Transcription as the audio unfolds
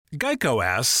Geico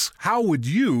asks, how would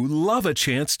you love a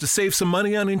chance to save some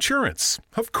money on insurance?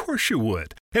 Of course you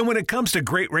would. And when it comes to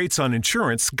great rates on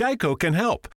insurance, Geico can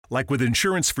help. Like with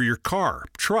insurance for your car,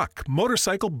 truck,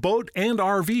 motorcycle, boat, and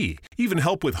RV. Even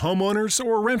help with homeowners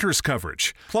or renters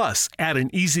coverage. Plus, add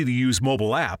an easy-to-use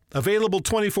mobile app, available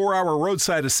 24-hour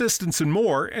roadside assistance and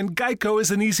more, and Geico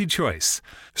is an easy choice.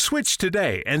 Switch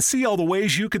today and see all the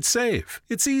ways you could save.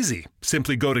 It's easy.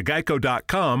 Simply go to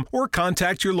geico.com or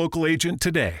contact your local agent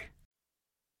today.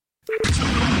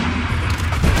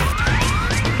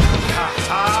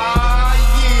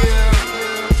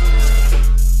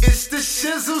 It's the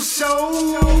Shizzle Show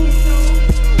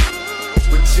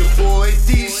with your boy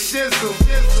D Shizzle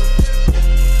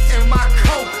and my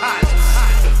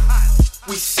co-pilots.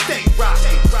 We stay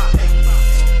rocking.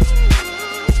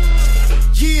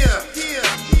 Yeah.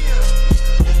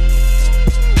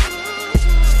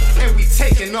 And we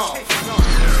taking off.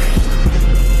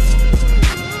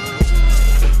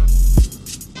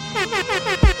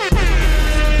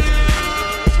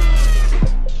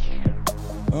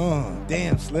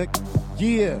 Damn, Slick.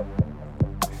 Yeah.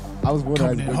 I was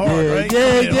wondering. Coming in hard, right?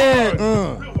 Yeah.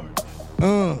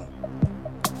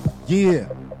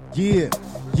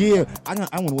 Yeah. I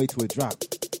want to wait till it drops.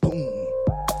 Boom.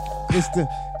 It's the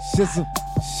Shizzle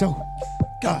Show.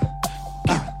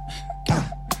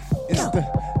 It's the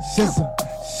Shizzle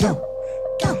Show.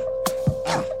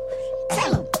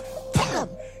 Tell him.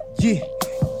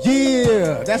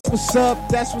 Yeah. That's what's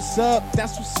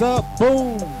up.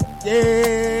 Boom.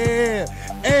 Yeah.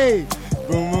 Hey.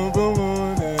 Boom.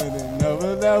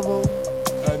 Another level.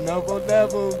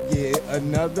 Yeah,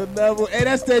 another level. Hey,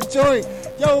 that's that joint.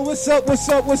 Yo, what's up?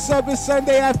 It's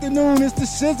Sunday afternoon. It's the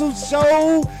Shizzle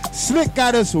Show. Slick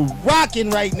got us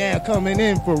rocking right now, coming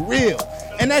in for real.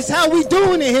 And that's how we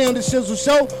doing it here on the Shizzle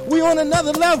Show. We on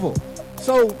another level.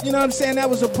 So, you know what I'm saying? That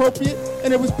was appropriate,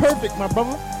 and it was perfect, my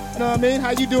brother. You know what I mean?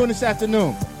 How you doing this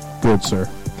afternoon? Good, sir.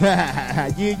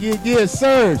 Yeah,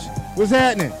 Serge. What's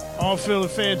happening? All feeling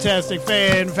fantastic.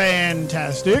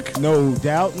 Fantastic. No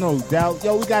doubt.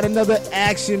 Yo, we got another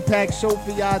action-packed show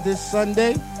for y'all this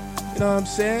Sunday. You know what I'm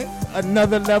saying?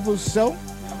 Another level show.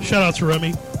 Shout out to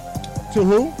Remy. To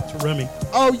who? To Remy.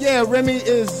 Oh, yeah, Remy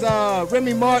is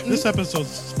Remy Martin. This episode's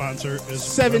sponsor is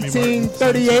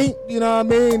 1738. You know what I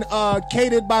mean?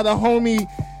 Catered by the homie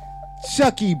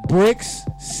Chucky Bricks.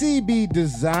 CB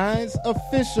Designs,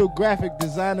 official graphic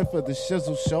designer for the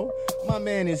Shizzle Show. My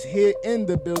man is here in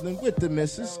the building with the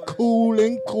missus,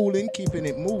 cooling, keeping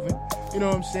it moving. You know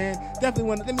what I'm saying? Definitely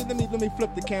want to, let me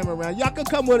flip the camera around. Y'all can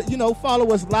come with,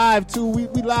 follow us live too. We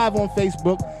live on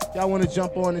Facebook. Y'all want to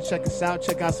jump on and check us out,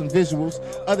 check out some visuals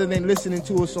other than listening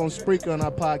to us on Spreaker on our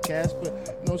podcast. But,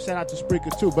 shout out to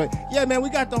Spreaker too. But yeah, man, we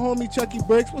got the homie Chucky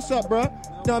Bricks. What's up, bro? You know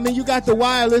what I mean? You got the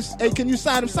wireless. Hey, can you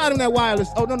sign him that wireless?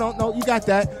 Oh, no, you got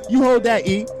that. You hold that,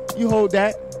 E. You hold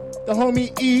that. The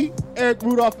homie E, Eric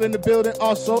Rudolph in the building,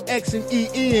 also X and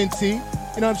E-E-N-T. You know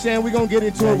what I'm saying? We're going to get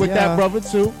into it with that brother,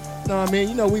 too. You know what I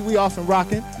mean? We off and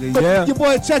rocking. Yeah. Your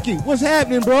boy Chucky, what's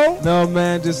happening, bro? No,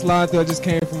 man, just lying through. I just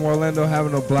came from Orlando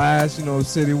having a blast,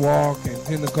 city walk and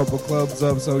hitting a couple clubs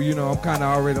up. So, I'm kind of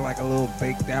already like a little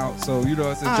baked out. So,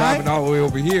 driving all the way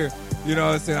over here. You know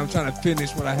what I'm saying? I'm trying to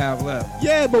finish what I have left.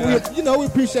 Yeah, but we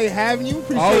appreciate having you.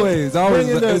 Always.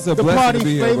 It's a blessing to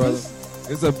be here, brother. Flavors.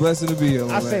 It's a blessing to be here.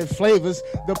 I said flavors.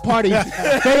 The party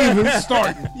favors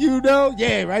starting.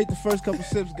 Yeah, right. The first couple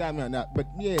sips got me on that. But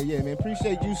yeah, man.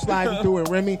 Appreciate you sliding through it,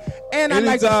 Remy. And I'd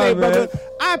like to say, brother,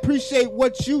 I appreciate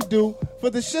what you do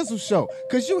for the Shizzle Show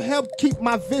because you helped keep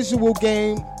my visual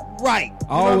game right.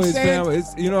 Always, man.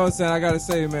 It's, you know what I'm saying? I gotta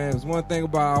say, man, it's one thing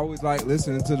about I always like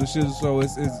listening to the Shizzle Show.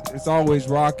 It's always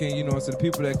rocking. So the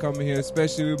people that come in here,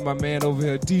 especially with my man over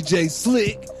here, DJ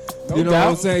Slick. What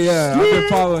I'm saying? Yeah, I've been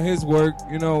following his work,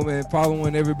 and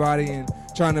following everybody and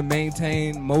trying to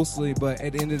maintain mostly. But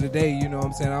at the end of the day, what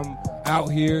I'm saying? I'm out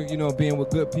here, being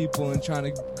with good people and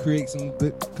trying to create some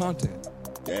good content.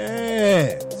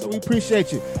 Yeah. So we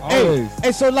appreciate you. Always.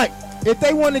 Hey, so if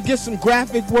they want to get some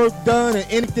graphic work done or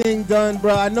anything done,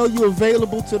 bro, I know you're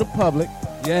available to the public.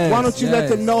 Yes. Why don't you let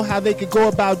them know how they could go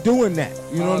about doing that?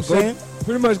 You know what I'm saying?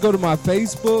 Pretty much go to my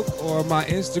Facebook or my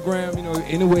Instagram,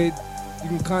 anyway. You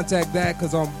can contact that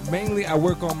because I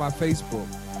work on my Facebook.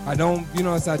 I don't,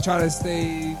 so I try to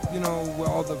stay, with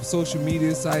all the social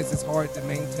media sites. It's hard to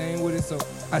maintain with it, so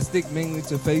I stick mainly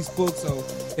to Facebook. So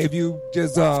if you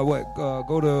just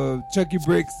go to Chucky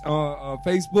Bricks on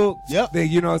Facebook,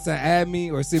 then add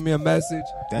me or send me a message.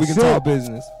 We can talk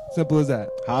business. Simple as that.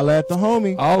 Holla at the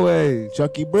homie. Always.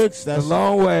 Chucky Bricks. That's a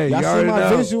long way. Y'all you see my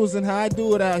know. visuals and how I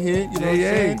do it out here. You know what I'm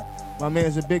saying? My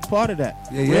man's a big part of that.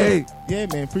 Yeah. Yeah,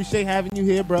 man. Appreciate having you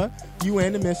here, bro. You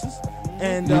and the missus.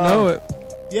 And You know it.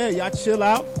 Yeah, y'all chill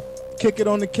out, kick it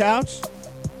on the couch,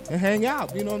 and hang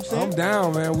out. You know what I'm saying? I'm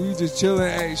down, man. We just chilling.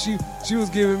 Hey, she was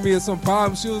giving me some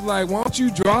problems. She was like, "Why don't you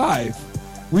drive?"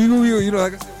 We you know,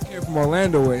 like I said, we came from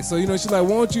Orlando way, so you know, she's like, "Why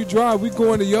don't you drive? We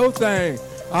going to your thing."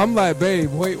 I'm like,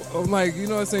 "Babe, wait." I'm like, you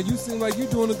know what I'm saying? You seem like you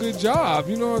doing a good job.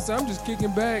 You know what I'm saying? I'm just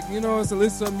kicking back. You know what I'm saying?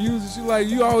 Listen to some music. She's like,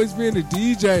 "You always being a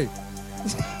DJ."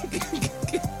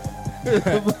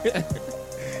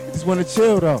 Just want to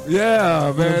chill though. Yeah, You know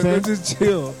what man. I'm saying? Let's just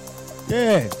chill.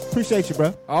 Yeah, appreciate you,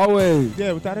 bro. Always.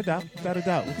 Yeah, without a doubt. So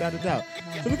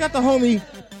we got the homie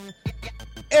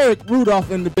Eric Rudolph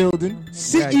in the building,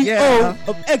 CEO Yeah.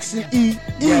 of X&E ENT.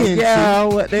 Yeah,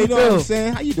 what they you know do. what I'm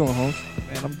saying? How you doing, Holmes?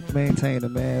 Man, I'm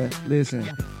maintaining, man. Listen,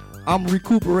 I'm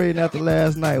recuperating after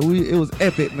last night. It was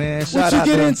epic, man. What you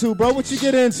get into, bro? What you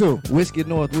get into? Whiskey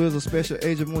North. We was a special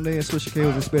Agent Monae and Swisher K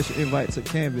was a special invite to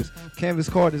Canvas. Canvas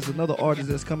Card is another artist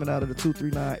that's coming out of the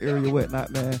 239 area, whatnot,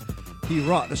 man. He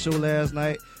rocked the show last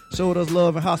night. Showed us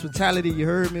love and hospitality. You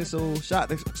heard me? So shot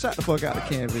the fuck out of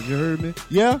Canvas. You heard me?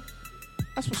 Yeah.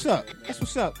 That's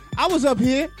what's up. I was up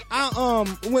here. I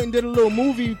went and did a little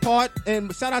movie part,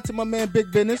 and shout out to my man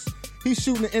Big Business. He's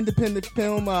shooting an independent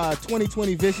film,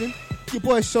 2020 Vision. Your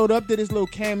boy showed up, did his little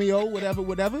cameo, whatever. It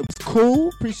was cool.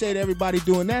 Appreciate everybody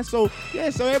doing that. So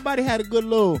everybody had a good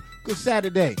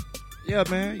Saturday. Yeah,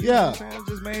 man. You Yeah. know what I'm saying?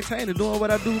 Just maintaining, doing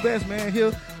what I do best, man.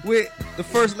 Here with the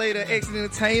first lady of X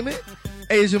Entertainment,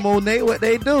 Asia Monae, what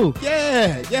they do.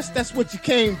 Yeah, yes, that's what you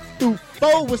came through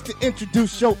for, was to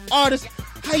introduce your artist.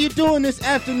 How you doing this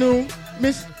afternoon,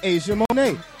 Miss Asia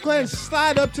Monae? Go ahead and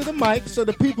slide up to the mic so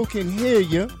the people can hear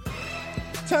you.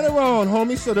 Turn it on,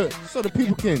 homie, so the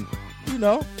people can, you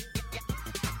know.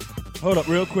 Hold up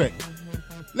real quick.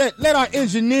 Let our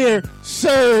engineer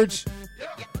Serge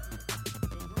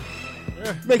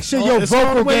make sure your it's all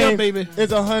vocal the way game up, baby.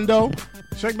 is a hundo.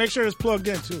 Make sure it's plugged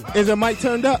in too. Is the mic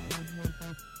turned up?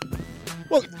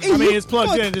 Well, it's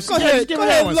plugged in. Go ahead, give go it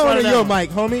ahead that and one. lower Slide it your down. mic,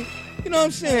 homie. You know what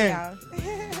I'm saying?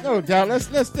 Yeah. No doubt. Let's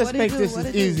What make it do? this What as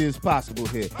it do? easy as possible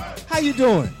here. How you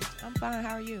doing? I'm fine.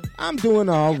 How are you? I'm doing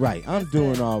all right.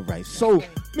 So,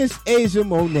 Miss Asia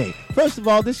Monae, first of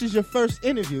all, this is your first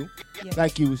interview, Yes.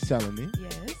 like you was telling me.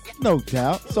 Yes. No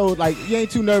doubt. So, like, you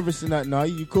ain't too nervous or nothing, are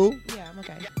you? You cool? Yeah, I'm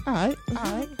okay. All right.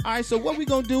 All right. So what we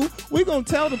gonna do? We gonna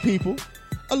tell the people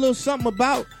a little something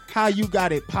about how you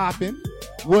got it popping.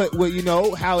 What you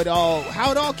know? How it all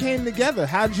came together.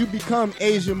 How did you become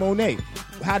Asia Monae?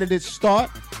 How did it start?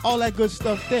 All that good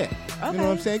stuff there. You know what I'm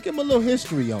Okay. saying? Give them a little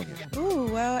history on it. Ooh,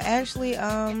 well, actually,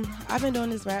 I've been doing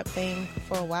this rap thing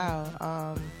for a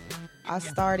while. I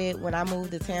started when I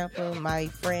moved to Tampa. My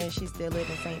friend, she still lived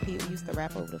in St. Pete. We used to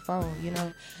rap over the phone, you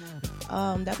know.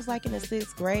 That was like in the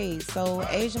 6th grade. So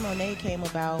Asia Monae came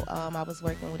about. I was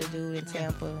working with a dude in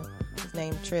Tampa. His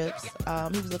name Trips.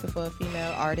 He was looking for a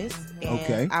female artist, and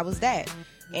Okay. I was that.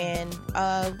 And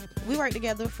we worked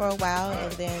together for a while,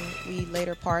 and then we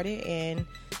later parted, and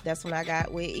that's when I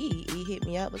got with E. E hit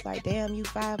me up, was like, damn, you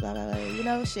 5, blah, blah, blah, you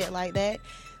know, shit like that.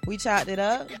 We chopped it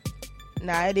up.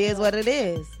 Now it is what it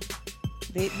is.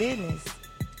 Big business.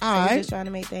 All So we're right. just trying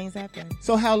to make things happen.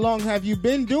 So how long have you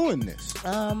been doing this?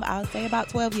 I'll say about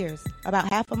 12 years. About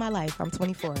half of my life. I'm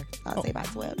 24. I'll say about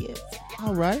 12 years.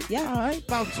 All right. Yeah. All right.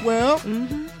 About 12.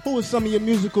 Mm-hmm. Who are some of your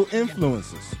musical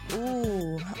influences?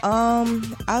 Ooh.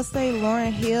 I'll say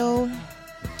Lauryn Hill.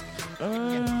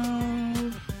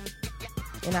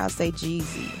 And I'll say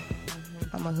Jeezy.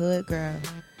 I'm a hood girl.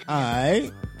 All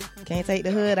right. Can't take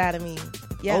the hood out of me.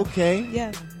 Yeah. Okay.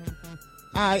 Yeah.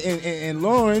 All right. And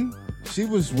Lauren, she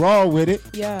was raw with it.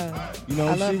 Yeah. You know,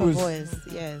 I love she her was. voice.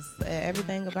 Yes.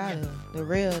 Everything about her. The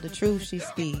real, the truth she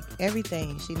speak.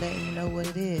 Everything. She letting you know what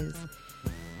it is.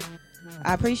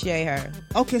 I appreciate her.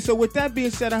 Okay, so with that being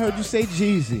said, I heard you say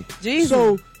Jeezy.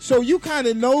 Jeezy. So you kind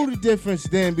of know the difference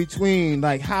then between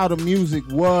like how the music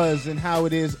was and how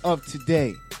it is up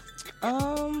today.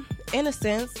 In a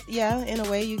sense, yeah, in a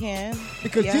way you can.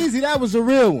 Because Yeah. Jeezy, that was a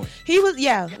real one. He was,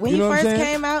 yeah. When You know he what I'm first saying?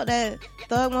 came out, that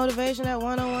Thug Motivation, that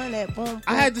 101, that boom. boom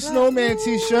I had the clap. Snowman Ooh.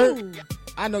 T-shirt.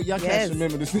 I know y'all Yes. can't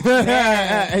remember this.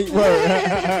 Yeah. Hey,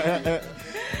 word.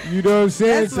 You know what I'm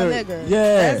saying? That's my nigga.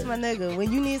 Yeah. That's my nigga.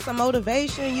 When you need some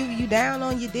motivation, you down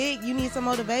on your dick, you need some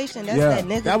motivation. That's yeah. that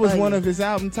nigga. That was for one you. of his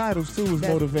album titles too, was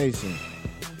That- Motivation.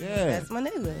 Yeah. That's my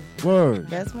nigga. Word.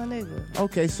 That's my nigga.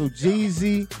 Okay, so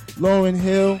Jeezy, Lauryn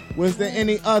Hill. Was there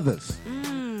any others?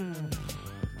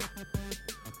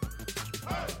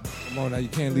 Come on now, you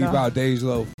can't leave No. out Dej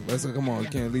Loaf. Come on, you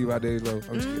can't leave out Dej Loaf.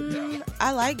 I'm just kidding.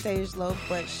 I like Dej Loaf,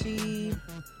 but she.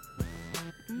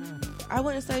 I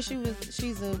wouldn't say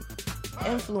she's a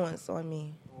influence on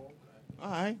me. All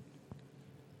right.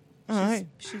 All right.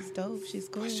 She's dope. She's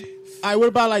cool. All right, what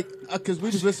about like, because we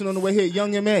was listening on the way here,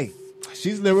 Young M.A.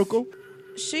 She's lyrical.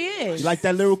 She is. You like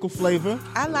that lyrical flavor?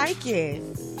 I like it.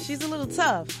 She's a little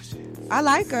tough. I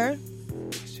like her.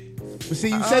 But see,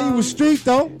 you say you was street,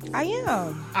 though. I am.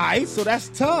 All right, so that's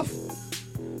tough.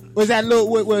 Was that a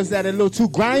little too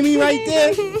grimy right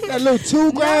there? That a little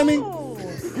too grimy?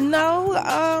 No,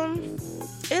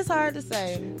 it's hard to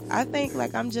say. I think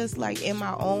like I'm just like in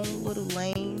my own little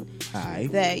lane. All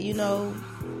right. That, you know,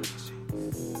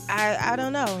 I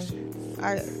don't know.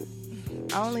 I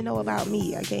only know about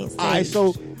me. I can't say. All right,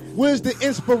 so where's the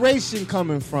inspiration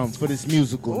coming from for this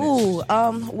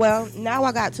musicalness? Well, now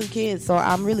I got 2 kids, so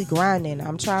I'm really grinding.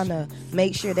 I'm trying to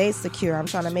make sure they secure. I'm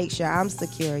trying to make sure I'm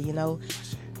secure, you know.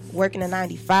 Working a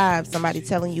 9-to-5, somebody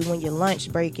telling you when your lunch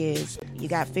break is, you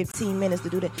got 15 minutes to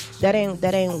do that. That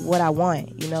ain't what I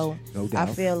want, you know. No doubt.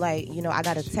 I feel like, you know, I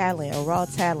got a talent, a raw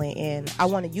talent, and I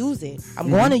want to use it. I'm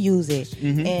going to use it,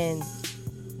 and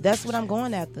that's what I'm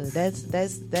going after. That's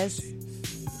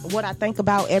what I think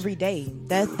about every day.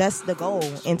 That's the goal.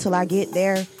 Until I get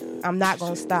there, I'm not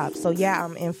gonna stop. So yeah,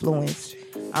 I'm influenced.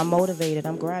 I'm motivated.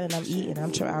 I'm grinding. I'm eating.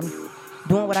 I'm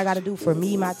doing what I got to do for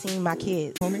me, my team, my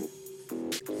kids. Homie?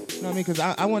 You know what I mean? Because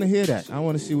I want to hear that. I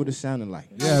want to see what it's sounding like.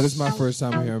 Yeah, this is my first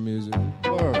time hearing music.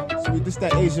 Word. So this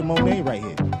that Asian Monae right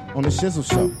here on the Shizzle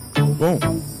Show. Boom.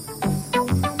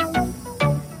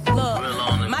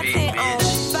 Look, my tent on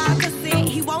 5%.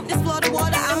 He want this floor to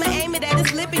water. I'ma aim it at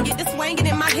his lip and get this swinging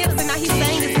in my hips. And now he's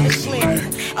saying this in the slim.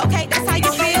 Okay, that's how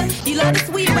you feel. You love the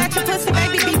sweet ratchet pussy,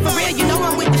 baby. Be for real. You know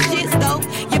I'm with the shits though.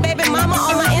 Your baby mama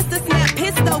on my Insta snap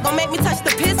pistol. Gon' make me touch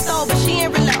the pistol, but she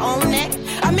ain't really on that.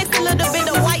 I mix a little bit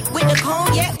of white with the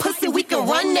cognac. Pussy, we can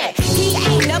run that. He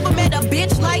ain't never met a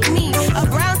bitch like me. A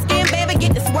brown skin baby,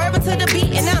 get the swerving to the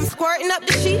beat. And now I'm squirting up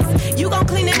the sheets. You gon'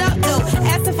 clean it up though.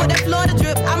 Asking for that Florida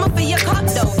drip, I'ma fill your cup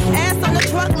though. Ass on the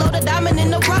truckload, a diamond in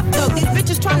the rough though. These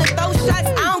bitches tryna throw shots,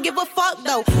 I don't give a fuck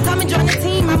though. Come and join the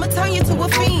team, I'ma turn you to a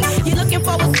fiend. You looking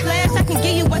for a splash, I can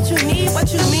give you what you need, what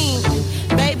you mean.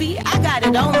 Baby, I got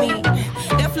it on me.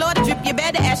 That Florida drip, you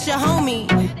better ask your homie.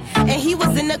 And he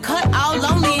was in the cut all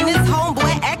lonely, and his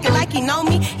homeboy acting like he know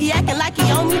me. He acting like he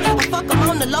own me. I fuck him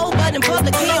on the low, but in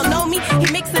public he don't know me.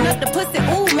 He mixing up the pussy,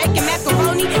 ooh, making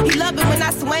macaroni. He love it when I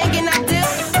swing and I dip.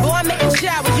 Boy, I'm making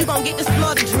showers, you gon' get this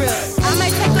Florida drip. I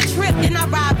might take a trip, then I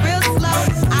ride real slow.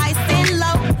 I stand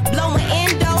low, blowing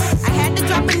endo. I had to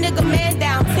drop a nigga man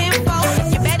down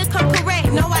tenfold. You better come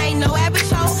correct, no, I ain't no average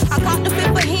hoe. I caught the flip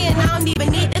for him, I don't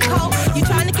even need the coat. You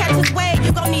trying to catch his wave,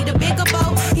 you gon' need a bigger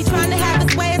boat. He trying to have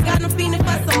his ways, got him feeling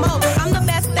for some more. I'm the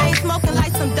best thing, smoking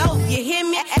like some dope. You hear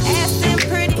me? Ass and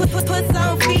pretty, put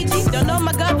on Fiji. Don't know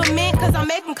my government, cause I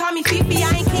make them call me Fifi. I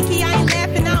ain't kinky, I ain't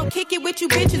laughing, I don't kick it with you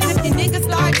bitches. If your niggas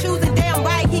start choosing, damn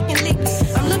right, he can lick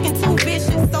it. I'm looking too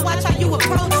vicious, so watch how you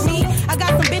approach me. I got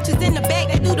some bitches in the back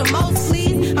that do the most,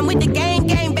 please. I'm with the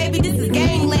gang, baby, this is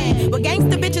gangland. But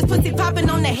gangsta bitches pussy popping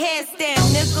on the headstand,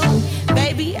 nigga.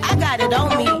 Baby, I got it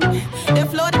on me. That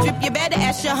Florida drip, you better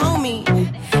ask your homie.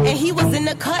 And he was in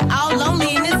the cut all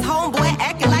lonely, and his homeboy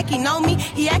acting like he know me.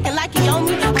 He acting like he own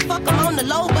me. I fuck him on the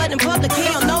low, but in public he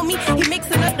don't know me. He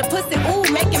mixing up the pussy,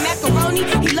 ooh, making macaroni.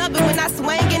 He love it when I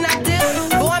swing and I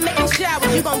dip. Boy, I'm making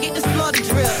showers, you gon' get this Florida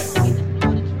drip.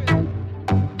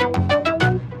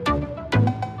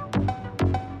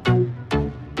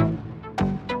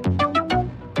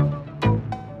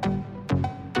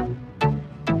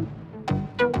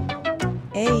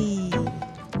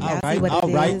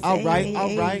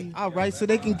 All right. So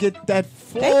they can get that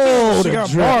flow. She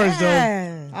got bars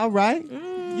though. All right.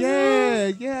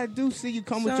 Yeah, I do see you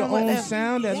come with your own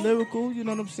sound, that lyrical. You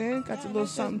know what I'm saying? Got your little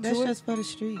something to it. That's just for the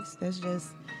streets. That's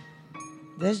just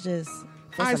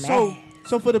for all right, some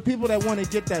so for the people that want to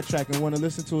get that track and want to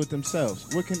listen to it themselves,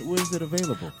 where is it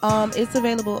available? It's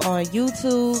available on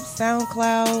YouTube,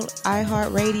 SoundCloud,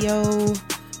 iHeartRadio.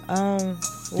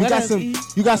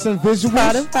 You got some visuals.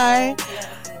 Spotify,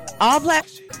 all black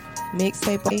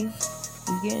mixtape. We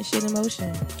getting shit in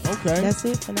motion. Okay, that's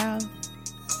it for now.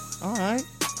 All right.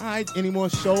 Any more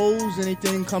shows?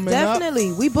 Anything coming up?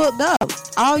 Definitely. We booked up.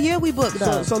 All year we booked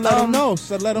up. So let them know.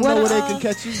 So let them know where they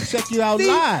can check you out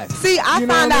live. See, I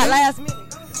found out last minute.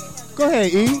 Go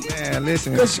ahead, E. Man,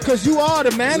 listen. Because you are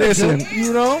the manager. Listen.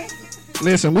 You know?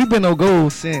 Listen, we've been on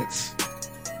gold since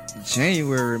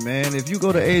January, man. If you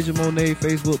go to Asia Monae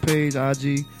Facebook page,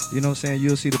 IG, you know what I'm saying,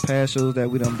 you'll see the past shows that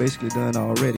we done basically done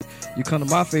already. You come to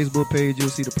my Facebook page, you'll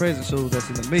see the present shows that's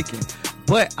in the making.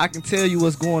 But I can tell you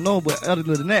what's going on. But other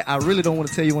than that, I really don't want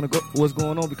to tell you what's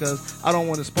going on because I don't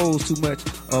want to expose too much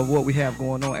of what we have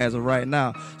going on as of right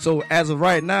now. So as of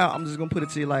right now, I'm just going to put it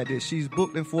to you like this. She's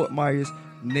booked in Fort Myers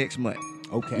next month.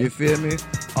 Okay. You feel me?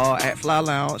 At Fly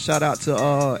Lounge. Shout out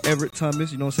to Everett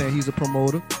Thomas. You know what I'm saying? He's a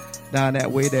promoter down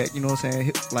that way that, you know what I'm saying?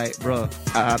 Like, bruh,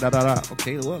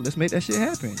 okay, well, let's make that shit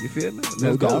happen. You feel me?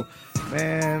 Let's go.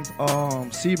 Man,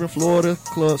 Sebring, Florida,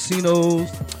 Club Cinos,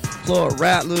 Club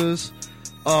Rattlers,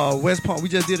 West Palm. We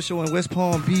just did a show in West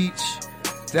Palm Beach.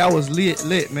 That was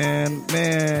lit,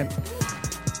 man.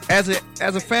 As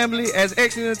a family, as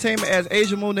X Entertainment, as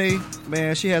Asia Monae,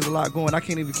 man, she has a lot going. I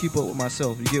can't even keep up with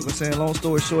myself. You get what I'm saying? Long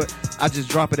story short, I just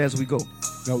drop it as we go.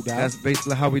 No doubt. That's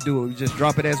basically how we do it. We just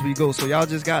drop it as we go. So y'all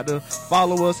just got to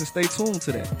follow us and stay tuned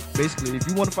to that. Basically, if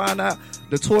you want to find out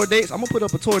the tour dates, I'm going to put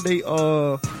up a tour date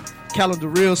calendar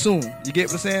real soon. You get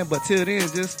what I'm saying? But till then,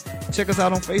 just check us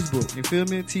out on Facebook. You feel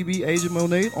me? TB Asia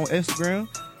Monae on Instagram.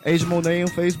 Asia Monae on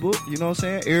Facebook, you know what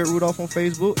I'm saying? Eric Rudolph on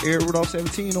Facebook, Eric Rudolph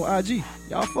 17 on IG.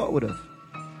 Y'all fuck with us.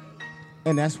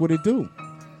 And that's what it do.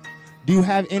 Do you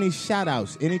have any shout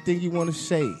outs? Anything you want to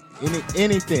say?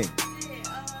 Anything?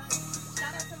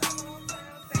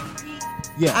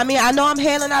 Yeah. I mean, I know I'm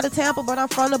hailing out of Tampa, but I'm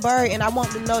from the Bird, and I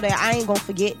want them to know that I ain't gonna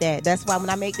forget that. That's why when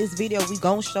I make this video, we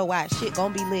gonna show out. Shit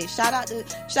gonna be lit. Shout out to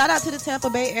the Tampa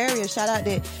Bay area. Shout out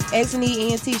to X and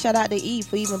E ENT. Shout out to E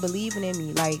for even believing in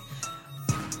me. Like,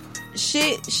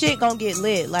 shit gonna get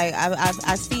lit. Like,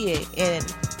 I see it,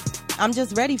 and I'm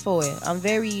just ready for it. I'm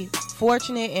very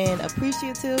fortunate and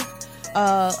appreciative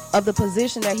of the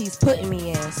position that he's putting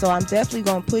me in. So I'm definitely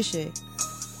gonna push it.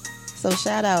 So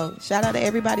shout out to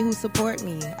everybody who support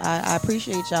me. I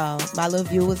appreciate y'all, my little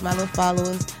viewers, my little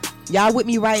followers. Y'all with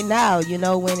me right now, you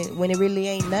know, when it really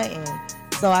ain't nothing.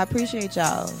 So I appreciate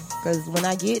y'all, because when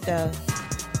I get there,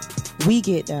 we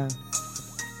get there.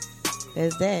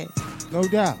 There's that. No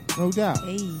doubt.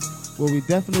 Hey. Well, we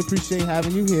definitely appreciate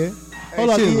having you here. Hey,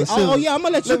 Hold on. Shizzle. Oh, yeah, I'm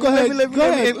going to let you go ahead.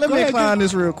 Let me incline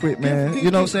this real quick, man. Give-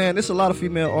 You know what I'm saying? There's a lot of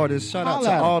female artists. Shout out to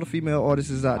Holla at all the female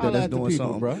artists out there Holla that's at the doing people,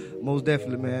 something. bro. Most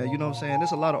definitely, man. You know what I'm saying?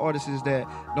 There's a lot of artists that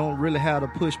don't really have the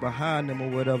push behind them or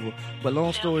whatever. But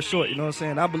long story short, you know what I'm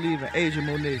saying? I believe in Asia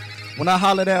Monae. When I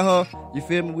hollered at her, you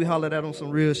feel me? We hollered at on some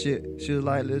real shit. She was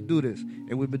like, let's do this.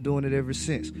 And we've been doing it ever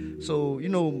since. So, you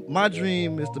know, my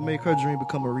dream is to make her dream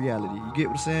become a reality. You get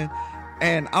what I'm saying?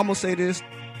 And I'm going to say this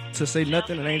to say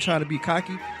nothing and ain't trying to be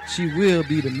cocky. She will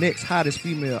be the next hottest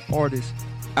female artist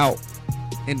out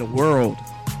in the world.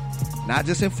 Not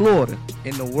just in Florida,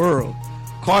 in the world.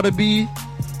 Cardi B,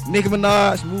 Nicki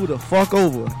Minaj, move the fuck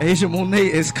over. Asia Monae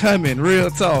is coming, real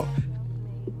talk.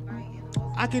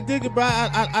 I can dig it, bro.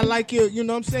 I like you. You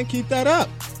know what I'm saying? Keep that up.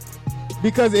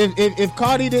 Because if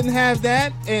Cardi didn't have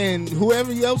that and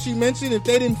whoever else you mentioned, if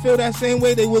they didn't feel that same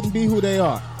way, they wouldn't be who they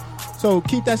are. So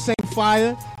keep that same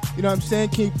fire. You know what I'm saying?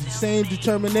 Keep the same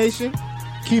determination.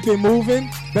 Keep it moving.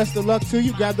 Best of luck to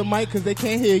you. Grab the mic because they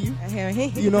can't hear you.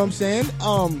 You know what I'm saying?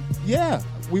 Yeah.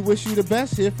 We wish you the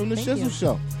best here from the Shizzle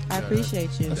Show. I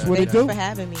appreciate you. That's what Thank it do. you for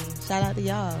having me. Shout out to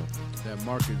y'all. That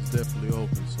market is definitely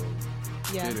open, so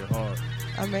Yeah. hit it hard.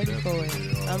 I'm ready for it.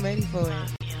 I'm ready for it.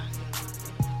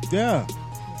 Yeah.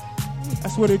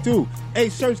 That's what it do. Hey,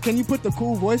 Search, can you put the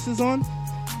cool voices on?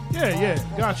 Yeah.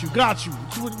 Got you.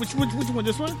 Which one?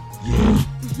 This one?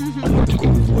 I want the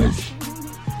cool voice.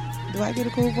 Do I get a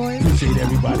cool voice? Appreciate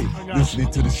everybody listening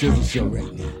to the Shizzle Show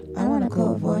right now. I want a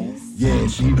cool voice. Yeah,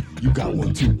 see, you got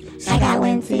one too. I got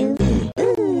one too.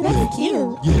 Ooh, that's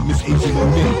cute. Yeah, Miss Asia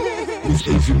Monae. Miss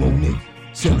Asia Monae.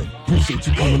 Chillin'. Appreciate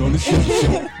you coming on the Shizzle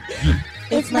Show. Yeah.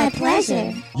 It's my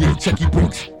pleasure. Yeah, Chucky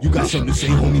Brooks. You got something to say,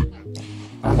 homie?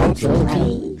 I hope you're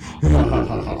right.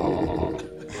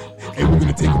 Hey, we're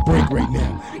gonna take a break right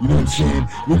now. You know what I'm saying?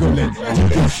 We're gonna let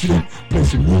DJ Slick play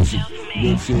some music. You know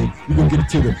what I'm saying? We're gonna get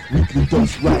into the weekly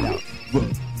dose right out. But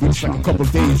it's like a couple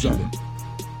days of it.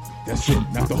 That's it,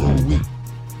 not the whole week.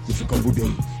 Just a couple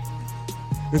days.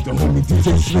 It's the homie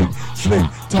DJ Slick. Slick,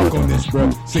 talk on this, bro.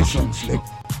 Say something, Slick.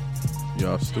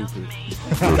 Y'all stupid.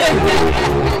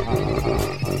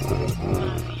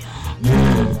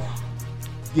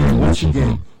 Yeah, once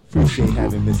again, appreciate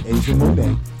having Miss Asia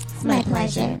Monae. It's my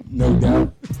pleasure. No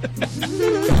doubt. And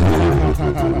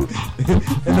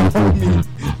the homie,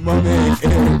 my man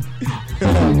Eric,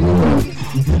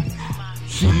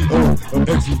 CEO of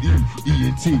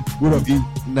XEENT. What up, E?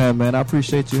 Nah, man, I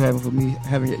appreciate you having me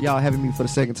for the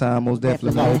second time, most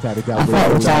definitely. Man.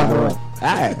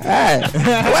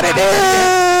 What it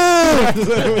is?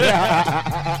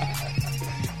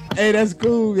 Hey, that's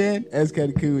cool, man. That's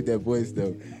kind of cool with that voice,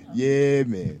 though. Yeah,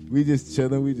 man. We just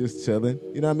chilling. You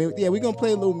know what I mean? Yeah, we gonna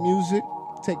play a little music.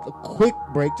 take a quick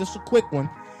break, just a quick one,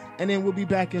 and then we'll be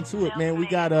back into it, man. We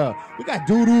got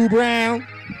Doodoo Brown,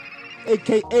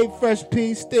 aka Fresh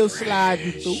P, still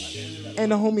sliding through,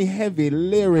 and the homie Heavy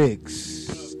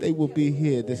Lyrics. They will be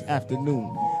here this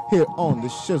afternoon here on the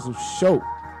Shizzle Show.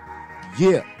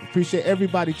 Yeah, appreciate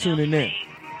everybody tuning in.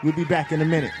 We'll be back in a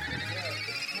minute.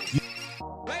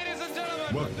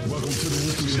 Welcome to the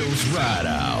Weekly Show's Ride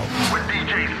Out with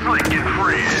DJ Slick and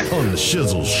Fred on the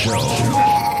Shizzle Show.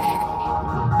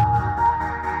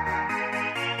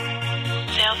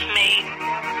 Self-made.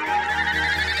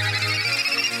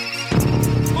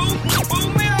 Boom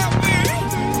me out, baby.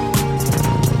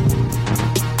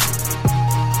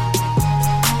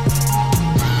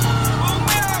 Boom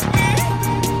me out, baby.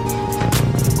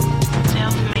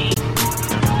 Self-made.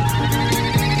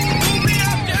 Boom me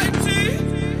out, JT.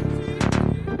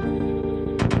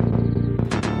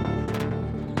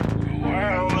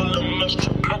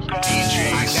 DJ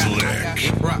Slick.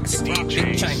 Big rocks, big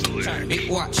chain, big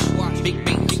watch, big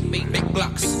beats, big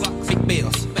blocks, big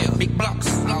bills, big blocks.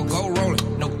 I'll go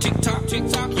rolling, no TikTok,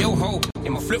 yo ho,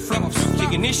 in my flip flops,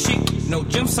 kicking this shit, no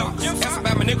gym socks. That's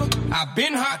about my nigga, I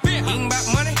been hot, ain't about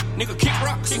money, nigga kick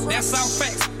rocks. That's all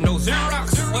facts, no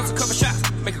Xerox. Once a couple shots,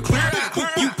 make it clear out.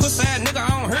 You pussy ass nigga, I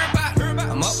don't hear about.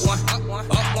 I'm up one, up one,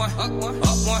 up one, up one,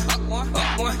 up one, up one,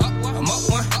 up one, up one. I'm up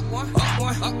one, up one, up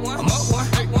one, up one. I'm up one,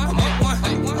 I'm up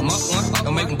one, I'm up one.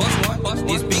 Don't make 'em bust one.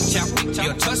 This big chop,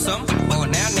 you'll touch some. Boy,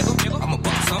 now nigga, I'ma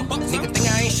buck some. Nigga think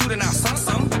I ain't shooting, I'll suck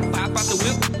some. Pop out the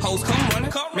whip, hoes come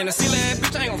running. Man, I see that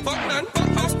bitch, I ain't gon' fuck none.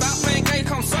 Hoes stop playing game,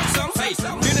 come suck some. Hey,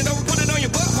 bend it over, put it on your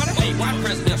butt, honey. Hey, white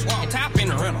presidential, top in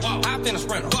the rental, hop in the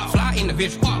sprinter, fly in the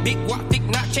visual. Big walk, big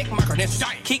knock, check my credentials.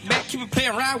 Kick back, keep it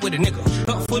playing, ride with a nigga.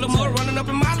 Up full of mud running up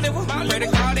in my liver. Pray to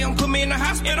God they don't put me in the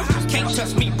hospital. Can't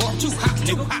touch me, boy, too hot,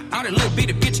 nigga. All that little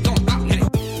bitty bitch gon' pop, nigga.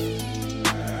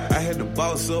 I had to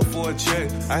boss up for a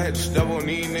check. I had to step on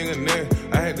these niggas' neck.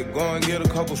 I had to go and get a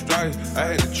couple strikes. I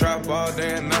had to trap all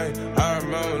day and night. I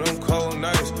remember them cold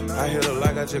nights. I hit her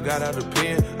like I just got out the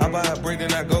pen. I buy a brick,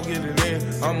 then I go get it in.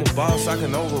 I'm a boss, I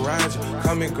can override you.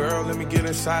 Come here, girl, let me get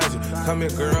inside you. Come here,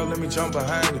 girl, let me jump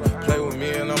behind you. Play with me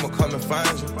and I'ma come and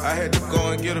find you. I had to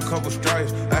go and get a couple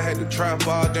strikes. I had to trap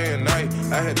all day and night.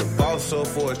 I had to boss up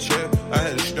for a check. I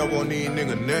had to step on these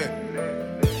niggas' neck.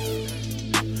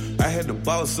 I had to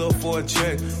boss up for a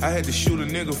check. I had to shoot a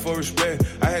nigga for respect.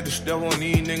 I had to step on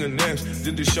these niggas next.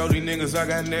 Did to show these niggas I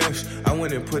got next. I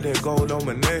went and put that gold on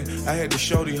my neck. I had to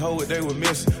show these hoes what they were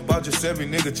missing. Bought just every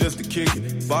nigga just to kick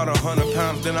it. Bought 100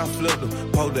 pounds, then I flipped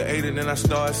them. Pulled the 80, then I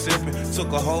started sipping.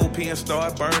 Took a whole pea and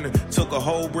started burning. Took a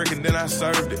whole brick and then I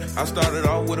served it. I started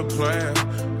off with a plan,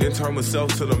 then turned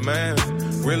myself to the man.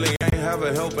 Really ain't have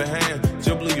a helping hand.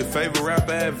 Just blew your favorite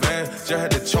rapper advance. Just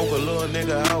had to choke a little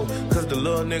nigga out, cause the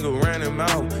little nigga ran him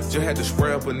out. Just had to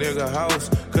spray up a nigga house,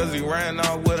 cause he ran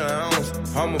out with an ounce.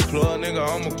 I'm a plug nigga,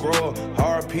 I'm a grower.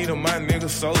 RP to my nigga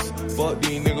Sosa. Fuck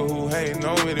these niggas who hating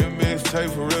on me. Them mixtape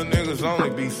for real niggas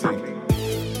only be sick.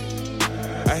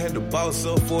 I had to boss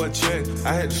up for a check.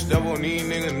 I had to step on these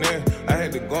niggas' neck. I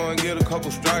had to go and get a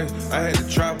couple strikes. I had to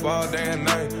trap all day and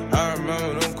night. I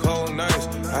remember them cold nights.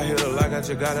 I hit her like I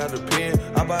just got out the pen.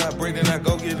 I buy a brick, then I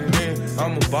go get it in.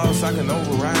 I'm a boss, I can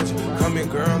override you. Come here,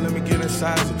 girl, let me get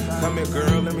inside you. Come here,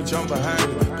 girl, let me jump behind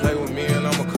you. Play with me and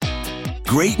I'ma...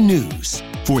 Great news!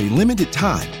 For a limited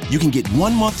time, you can get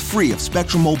 1 month free of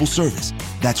Spectrum Mobile service.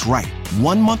 That's right,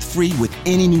 1 month free with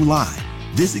any new line.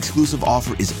 This exclusive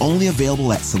offer is only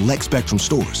available at select Spectrum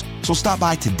stores, so stop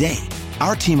by today.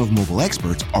 Our team of mobile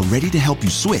experts are ready to help you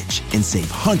switch and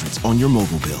save hundreds on your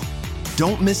mobile bill.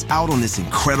 Don't miss out on this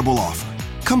incredible offer.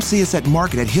 Come see us at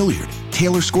Market at Hilliard,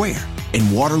 Taylor Square,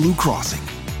 and Waterloo Crossing.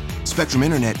 Spectrum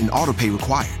Internet and autopay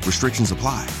required. Restrictions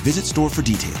apply. Visit store for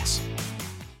details.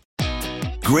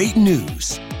 Great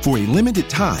news! For a limited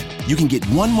time, you can get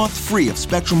 1 month free of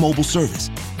Spectrum Mobile service.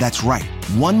 That's right,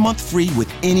 1 month free with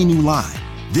any new line.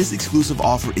 This exclusive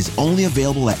offer is only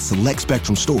available at select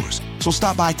Spectrum stores, so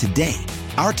stop by today.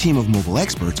 Our team of mobile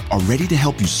experts are ready to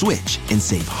help you switch and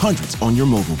save hundreds on your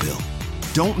mobile bill.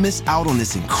 Don't miss out on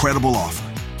this incredible offer.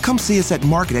 Come see us at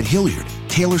Market at Hilliard,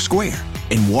 Taylor Square,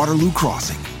 and Waterloo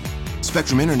Crossing.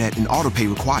 Spectrum Internet and autopay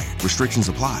required. Restrictions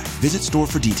apply. Visit store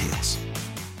for details.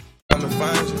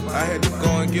 I had to go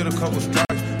and get a couple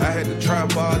strikes. I had to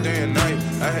trap all day and night.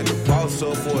 I had to boss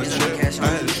up for a check. I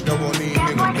had to step on these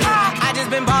niggas. I just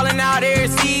been ballin' out every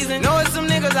season. Know it's some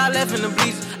niggas I left in the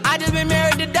bleachers. I just been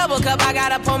married to double cup. I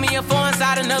gotta pour me a 4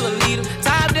 inside another liter.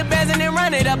 Tie up the bands and then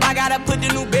run it up. I gotta put the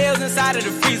new bells inside of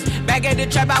the freezer. Back at the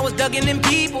trap, I was ducking them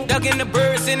people, ducking the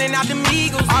birds, sending out the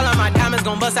eagles. All of my diamonds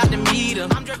gon' bust out the meter.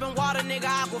 I'm dripping water, nigga,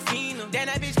 Aquafina. Then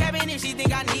that bitch cabin if she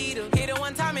think I need her. Hit her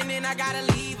one time and then I gotta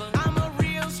leave her. I'm a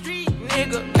real street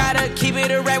nigga, gotta keep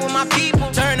it a rap with my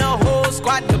people. Turn a whole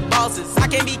squad to bosses. I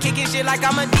can't be kicking shit like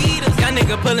I'm Adidas. Young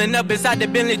nigga pulling up inside the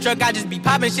Bentley truck. I just be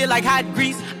popping shit like hot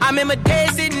grease. I'm in my day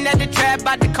sitting at the trap,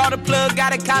 about to call the plug,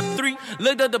 got a cop 3.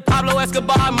 Looked up the Pablo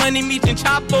Escobar, Money Meat and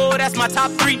Chapo, that's my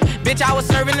top 3. Bitch, I was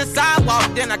serving the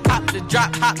sidewalk, then I copped the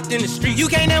drop, hopped in the street. You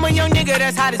can't name a young nigga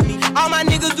that's hot as me. All my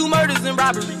niggas do murders and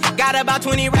robbery. Got about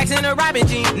 20 racks in a robbing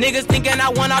jean. Niggas thinking I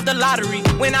won off the lottery.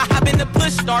 When I hop in the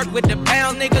push start with the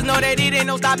pounds, niggas know that it ain't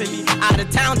no stopping me. Out of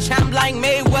town champ like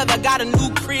Mayweather, got a new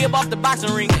crib off the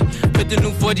boxing ring. Put the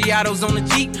new 4 Giottos on the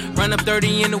Jeep, run up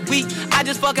 30 in a week. I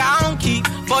just fuck her, I don't keep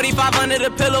 45 under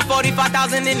the pillow,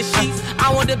 45,000 in the sheets.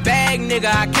 I want the bag,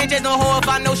 nigga. I can't chase no hoe if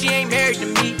I know she ain't married to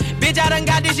me. Bitch, I done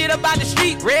got this shit about the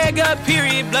street. Red gut,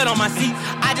 period, blood on my seat.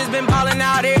 I just been ballin'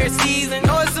 out every season.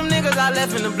 Know it's some niggas I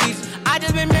left in the bleachers. I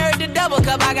just been married to double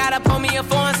cup. I gotta pour me a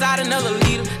 4 inside another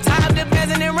liter. Tie up the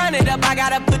bands and then run it up. I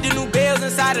gotta put the new bells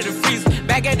inside of the freezer.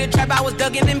 Back at the trap, I was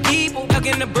ducking them people,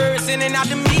 ducking the birds, sending out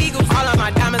the eagles. All of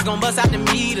my diamonds gon' bust out the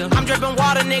meter. I'm dripping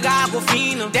water, nigga,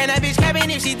 Aquafina. Then that bitch cabin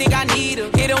if she think I need her.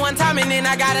 Hit her one time and then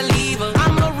I gotta leave her.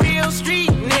 I'm a real street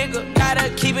nigga, gotta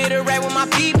keep it a rap with my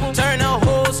people. Turn a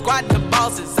whole squad to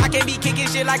bosses. I can't be kicking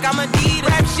shit like I'm Adidas.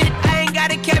 Rap shit, I ain't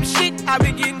gotta cap shit. I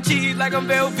been getting cheese like I'm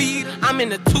Velveeta. I'm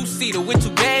in a 2-seater with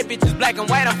 2 bad bitches, black and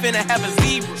white. I'm finna have a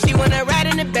zebra. She wanna ride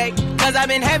in the back, cause I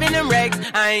been having them racks.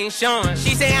 I ain't showing.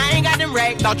 She say I ain't got them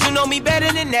racks. Thought you know me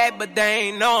better than that, but they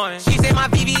ain't knowing. She say my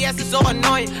VVS is so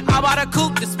annoying. I bought a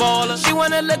coupe to spoil her. She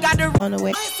wanna look out the on the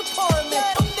way. I ain't supporting me.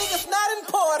 Them niggas not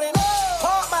important.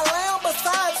 Park my lamb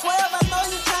beside 12. I know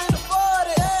you can't afford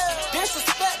it.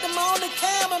 Disrespect them on the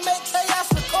cam and make chaos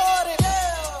record it.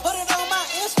 Put it on my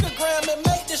Instagram and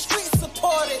make the streets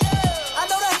support it. I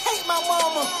know they hate my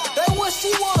mama. They wish she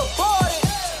would've bought it.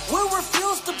 We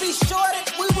refuse to be shorted.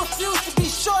 We refuse to be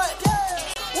short.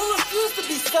 We refuse to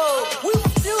be sold. We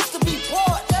refuse to be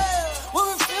bought. We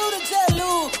refuse to just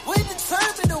lose. We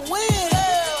determined to win.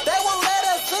 They won't let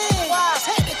us in.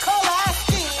 Hate the color I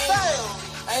skin.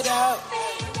 Hey dog,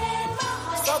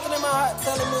 something in my heart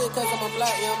telling me because I'm a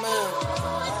black young man.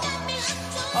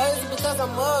 Or is it because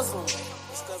I'm Muslim?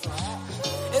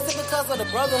 Is it because of the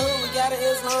brotherhood we got in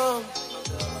Islam?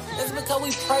 Is it because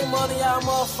we pray more than y'all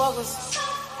motherfuckers?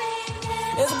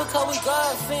 Is it because we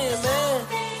God-fearing, man?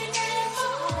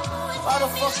 Why the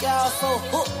fuck y'all so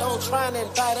hooked on trying to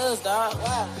invite us, dog?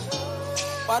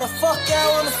 Why the fuck y'all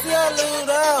wanna see us lose,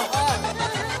 dog?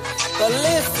 But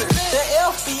listen, the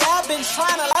FBI been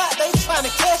trying to lie. They trying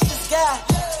to catch this guy.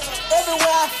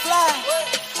 Everywhere I fly,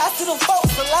 I see them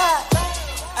folks alive.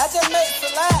 I just make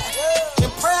a lot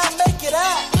and pray I make it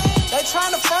out. They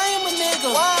trying to frame a nigga.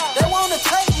 They wanna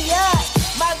take me out.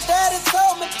 My daddy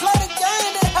told me play the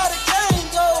game. That's how the game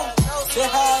goes. That's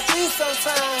how I be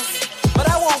sometimes, but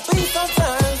I won't be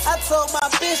sometimes. I told my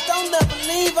bitch don't never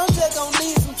leave. I'm just gonna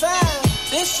need some time.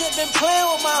 This shit been playing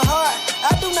with my heart.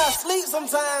 I do not sleep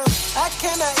sometimes. I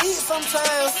cannot eat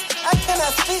sometimes. I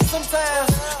cannot speak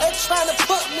sometimes. They trying to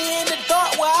put me in the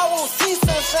dark where I won't see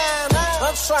sunshine.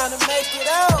 I'm trying to make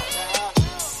it out.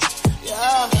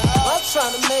 Yeah, I'm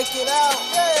trying to make it out.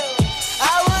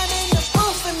 I run in the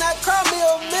booth and I cry me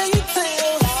a million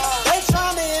tears. They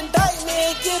trying to indict me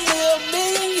and give me a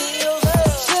million years.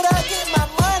 Should I get my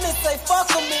money? Say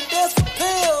fuck them and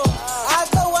disappear. I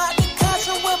go out the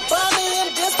country with Bonnie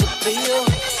and disappear.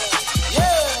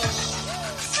 Yeah.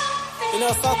 You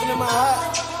know something in my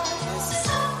heart?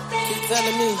 Keep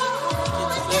telling me,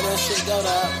 let that shit go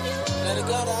down. Let it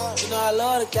go down. You know I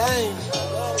love the game.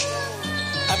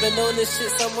 I've been doing this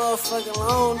shit so motherfucking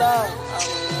long, dog.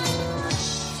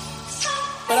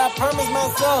 But I promised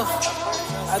myself,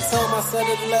 I told myself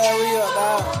to let it real,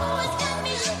 dog.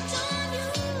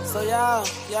 So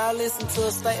y'all listen to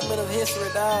a statement of history,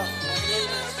 dog.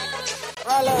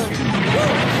 Right on.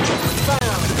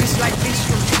 Bitch like this,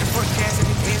 you take the forecast and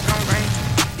the days gon' rain.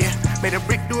 Yeah, made a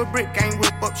brick do a brick, ain't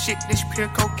whip up shit, this pure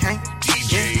cocaine.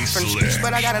 Yeah, from the streets,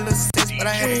 but I got a little sense, but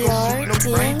I had to go no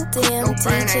brain. No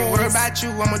brain, ain't worried about you,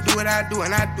 I'ma do what I do,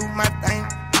 and I do my thing.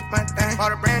 My thing.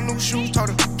 Bought a brand new shoes, told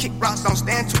her kick rocks, don't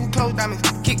stand too close. Diamonds,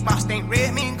 kickbox ain't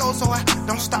red, mean gold, so I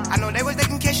don't stop. I know they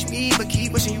can catch me, but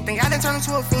keep wishing. You think I done turn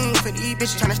into a fiend for these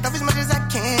bitches, trying to stuff as much as I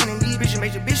can in these streets, you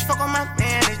made your bitch fuck on my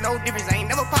man. There's no difference, I ain't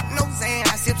never pop no Zan.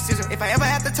 I sip scissor. If I ever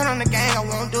have to turn on the gang, I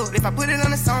won't do it. If I put it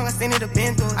on a song, I send it a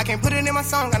bend through. I can't put it in my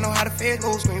song, I know how the feds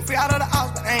go. Scream free out of the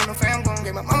house, but I ain't no fam gon'.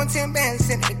 Gave my mama 10 bands,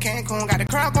 sent it to Cancun. Got the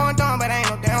crowd going down, but I ain't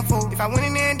no damn fool. If I went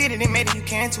in there and did it, then made it, you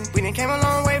can too. We done came a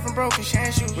long way from broken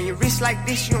shine shoes. When you wrist like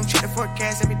this, you don't check the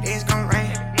forecast, every day it's gon'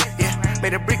 rain. Yeah,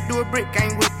 made a brick do a brick, I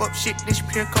ain't whip up shit, this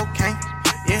pure cocaine.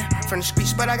 Yeah, from the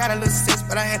streets, but I got a little sense,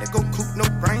 but I had to go coop no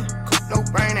brain. Coop no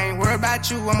brain, I ain't worried about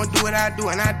you, I'ma do what I do,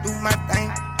 and I do my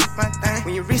thing. My thing.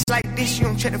 When you wrist like this, you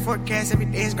don't check the forecast, every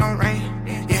day it's gon' rain.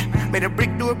 Yeah, made a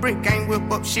brick do a brick, I ain't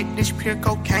whip up shit, this pure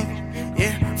cocaine.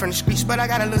 Yeah, from the streets, but I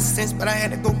got a little sense, but I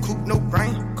had to go coop no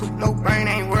brain. Coop no brain,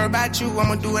 I ain't worried about you,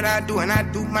 I'ma do what I do, and I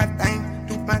do my thing.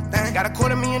 Do my thing. Got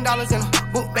 $250,000 in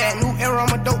a book bag, new era,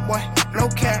 I'm a dope boy, no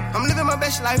cap. I'm living my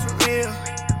best life for real.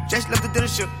 Just left the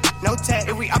dealership, no tag.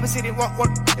 If we opposite, it won't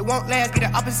work, it won't last. Be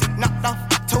the opposite, knocked off,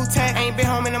 toe tag. I ain't been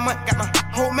home in a month, got my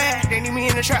whole mad. They need me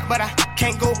in the trap, but I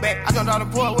can't go back. I jumped out the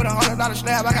port with $100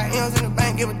 slab. I got M's in the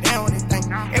bank, give a damn with this thing.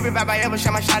 Every vibe I ever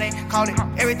shot my shot at, called it.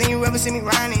 Everything you ever see me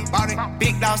riding, bought it.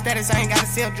 Big dog status, I ain't gotta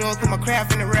sell drugs. Put my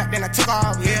craft in the rap, then I took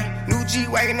off, yeah. New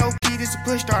G-Wagon, no key, this a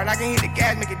push start. I can hit the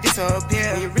gas, make it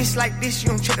disappear. When you wrist like this, you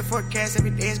don't check the forecast,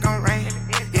 every day it's gon' rain.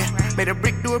 Yeah, made a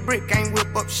brick do a brick, I ain't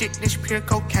whip up shit, this pure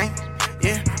cocaine.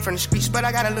 Yeah, from the streets, but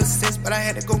I got a little sense, but I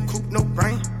had to go coop no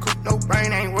brain. Coop no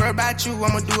brain, I ain't worried about you,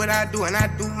 I'ma do what I do, and I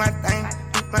do my thing.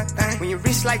 Do my thing. When you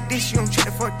wrist like this, you don't check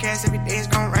the forecast, every day it's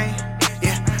gon' rain.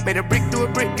 Yeah, made a brick do a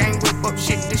brick, I ain't whip up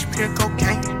shit, this pure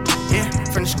cocaine. Yeah,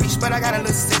 from the streets, but I got a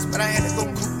little sense, but I had to go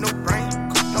coop no brain.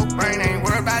 Coop no brain, I ain't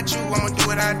worried about you, I'ma do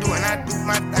what I do, and I do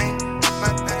my thing. My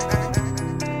thing.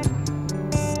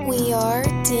 We are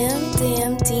Dim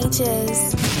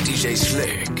DJs. DJ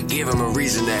Slick, give him a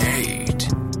reason to hate.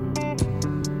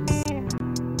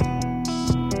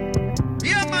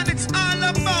 Yeah, man, it's all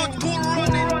about cool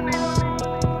running.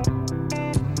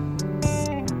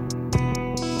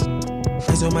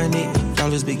 Hands on my neck,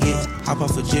 dollars begin. Hop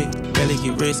off a jet, barely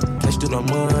get rest. Cash through the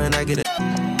mud, and I get it.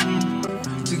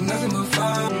 See nothing but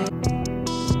fire.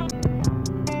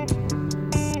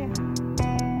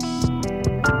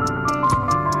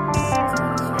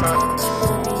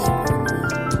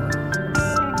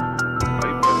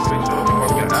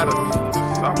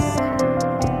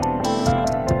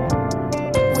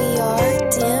 We are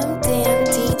Dim DJs.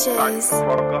 DJ Slick.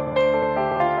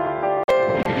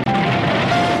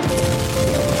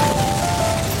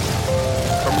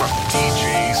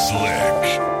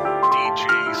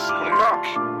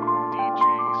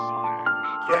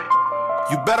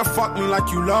 You better fuck me like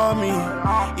you love me,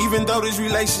 even though this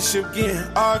relationship getting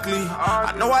ugly.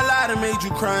 I know I lied and made you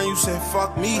cry and you said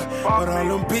fuck me, but all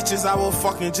them bitches I was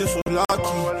fucking just was lucky.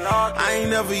 I ain't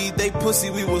never eat they pussy,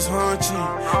 we was hunching,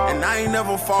 and I ain't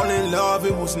never fall in love,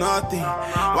 it was nothing.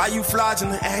 Why you flogging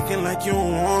and acting like you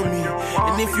don't want me?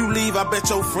 And if you leave, I bet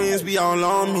your friends be all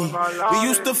on me. We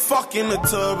used to fuck in the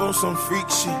tub on some freak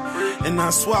shit, and I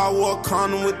swear I wore a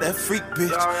condom with that freak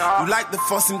bitch. You like to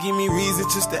fuss and give me reason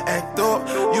just to act up.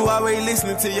 You always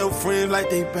listening to your friends like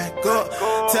they back up.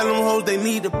 Tell them hoes they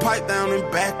need to pipe down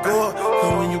and back up.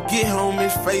 But when you get home,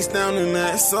 it's face down and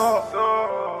that's up.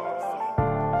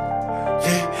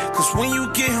 Yeah, cause when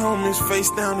you get home, it's face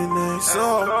down and that's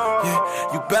up.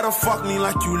 Yeah, you better fuck me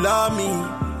like you love me.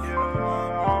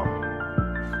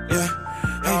 Yeah,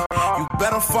 hey, you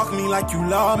better fuck me like you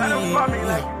love me.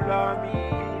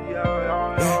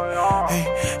 Yeah, hey,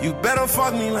 you better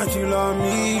fuck me like you love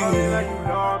me. Yeah.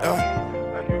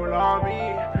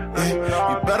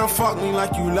 Yeah, you better fuck me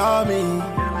like you love me.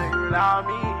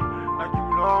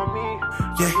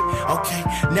 Yeah, okay.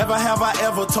 Never have I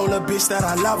ever told a bitch that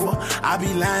I love her. I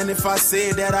be lying if I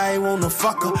said that I ain't wanna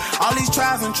fuck her. All these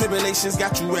trials and tribulations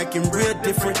got you acting real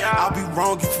different. I'll be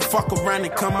wrong if you fuck around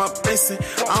and come up missing.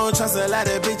 I don't trust a lot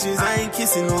of bitches, I ain't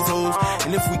kissing these hoes.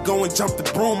 And if we go and jump the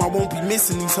broom, I won't be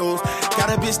missing these hoes. Got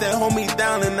a bitch that hold me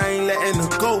down and I ain't letting her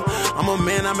go. I'm a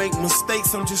man, I make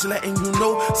mistakes, I'm just letting you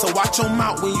know. So watch your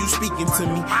mouth when you speaking to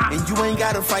me. And you ain't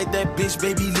gotta fight that bitch,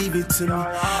 baby, leave it to me.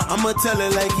 I'ma tell her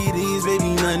like it is,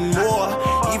 baby, nothing more.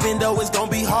 Even though it's gonna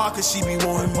be hard, cause she be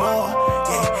wanting more.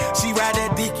 Yeah, she ride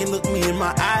that dick and look me in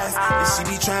my eyes. And she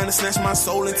be trying to snatch my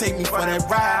soul and take me for that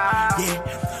ride.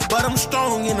 Yeah, but I'm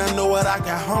strong and I know what I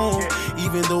got home.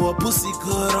 Even though a pussy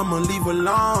good, I'ma leave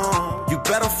alone. You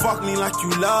better fuck me like you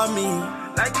love me.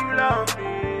 Like you love me,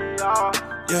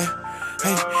 yeah.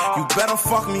 Hey, you better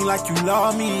fuck me like you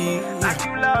love me. Like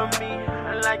you love me,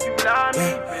 like you love me.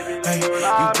 Yeah. Hey,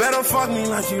 you better fuck me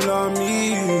like you love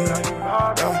me.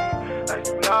 Like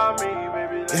you love me,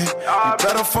 baby. Yeah. You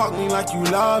better fuck me like you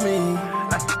love me.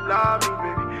 Like you love me,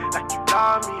 baby. Like you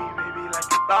love me, baby. Like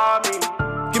you love me.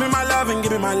 Give me my loving,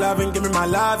 give me my loving, give me my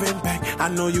loving back. I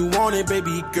know you want it,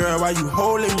 baby girl, why you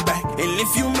holding back? And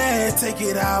if you mad, take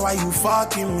it out while you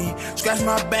fucking me. Scratch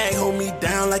my back, hold me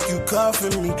down like you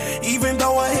cuffing me. Even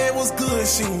though her head was good,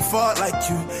 she ain't fought like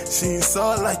you. She ain't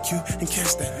saw like you and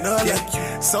catch that nut like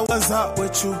you. So what's up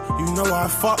with you? You know I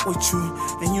fuck with you.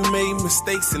 And you made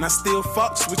mistakes and I still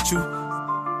fucks with you.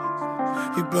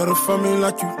 You better fuck me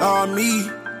like you love me.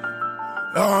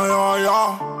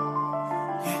 Yeah.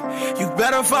 You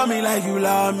better fuck me like you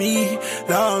love me,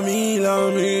 love me,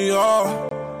 love me, oh.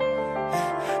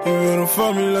 You better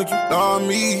fuck me like you love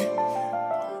me,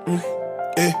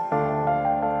 yeah.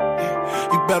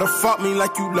 You better fuck me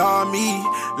like you love me,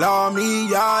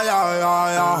 yeah, yeah, yeah,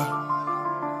 yeah.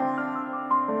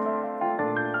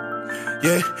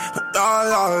 Yeah, yeah,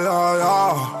 yeah,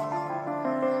 yeah.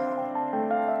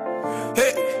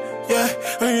 Hey, yeah,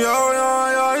 yeah,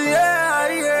 yeah, yeah,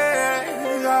 yeah, yeah.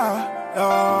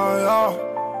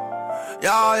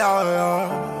 Yeah.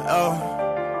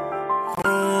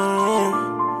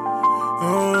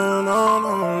 No.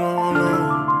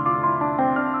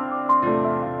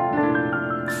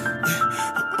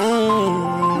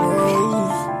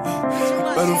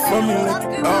 Better for me like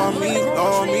on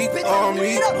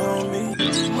me.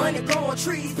 Money growing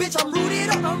trees, bitch, I'm rooted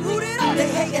up. They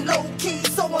hating low key,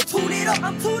 so I'm tooted up.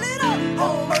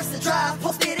 On Mercy Drive,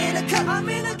 posted in the cut. I'm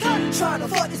in the cut. Tryna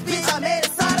fuck this bitch, I made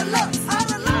it out of luck.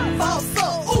 False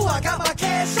up, ooh, I got my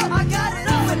cash up. I got it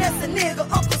up. Finesse a nigga,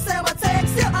 Uncle Sam, I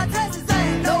tax him. I tax his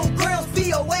ass. No grills,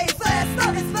 be away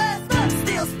faster. It's faster.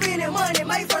 Still spending money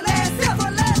made for last year.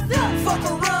 Fuck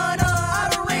a runner, I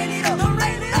done ran it up.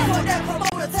 Fuck that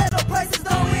promoter, tell the prices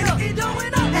going up.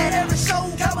 At every show,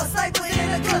 got my cycle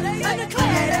in the club.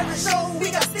 At every show, we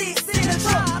got sticks in the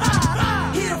trunk.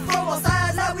 Hit 'em from all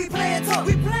sides, now we playing tough.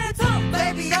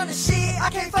 Baby, I'm the shit, I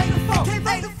can't fake the phone.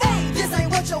 This ain't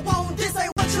what you want, this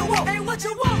ain't what you want.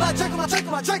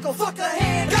 My Draco, fuck a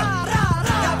hand up.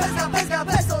 Got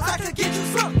pesos, I could get you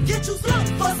slump.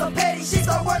 For some petty shit,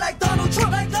 don't work like Donald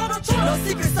Trump. No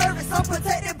Secret Service, I'm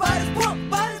protected by this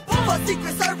pump. For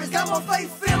Secret Service, got more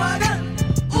faith in my gun.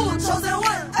 Ooh, chosen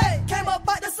one, ayy, came up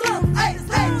out the slum. Ayy,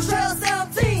 trail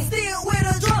 17, still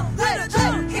with a drum.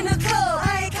 In the club, I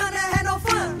ain't kinda had no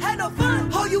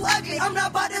fun. Oh, you ugly, I'm not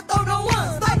about to throw no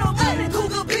one.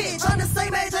 Cougar bitch, I'm the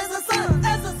same age as the sun.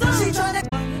 She tryna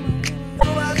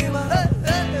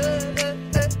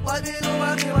watch me do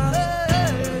my game.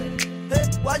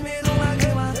 Watch me do my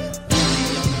game.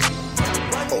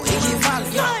 Oh, he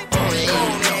violent,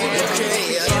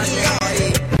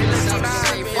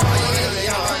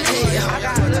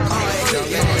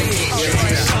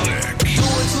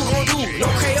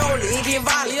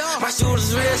 yeah. My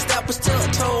shooters real steppers,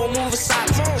 toe moving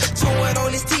silent. Chewing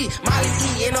on his teeth,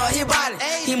 Molly's eating on his body.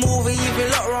 He moving even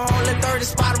look wrong, the 30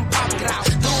 spot him popping out.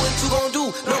 Do what you gon' do,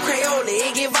 no Crayola,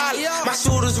 it get violent. My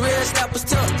shooters real steppers,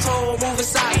 toe moving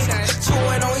silent.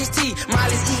 Chewing on his teeth,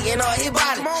 Molly's eating on his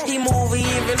body. He moving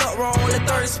even look wrong, the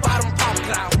 30 spot him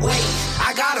popping out. Wait,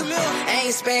 I got him,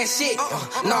 ain't span shit.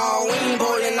 No, we ain't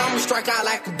bowling, I'ma strike out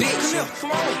like a bitch.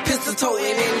 Pistol toting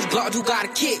in his Glock, you got a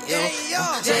kick.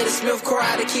 Jada Smith,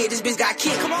 Karate Kid, this bitch got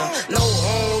kicked. No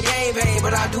game bang,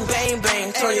 but I do bang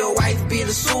bang. Turn your wife be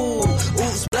the soul.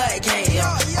 Oops, blood gang.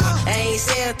 Ain't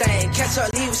say a thing, catch her,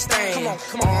 leave a stain.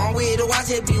 Come on, with the watch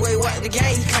it be way what the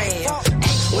game came.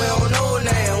 We don't know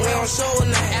now, we don't show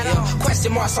now.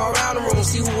 Question marks all around the room,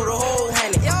 see who the whole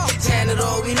handed. Tanner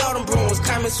though, we know them brooms,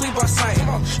 come and sweep our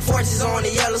sign. Fortune's on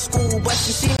the yellow school, but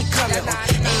she see me coming.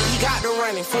 And he got the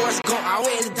running, Forrest Gump, I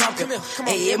went to dump him.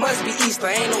 Hey, it must be Easter,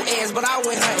 ain't no ends, but I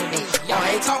went hunting. Y'all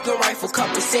ain't talking rifle,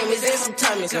 couple semis and some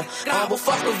tummies. But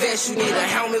fuck a vest, you need a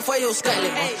helmet for your scully.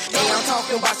 Hey, I'm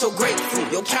talking about your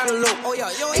grapefruit, your cantaloupe.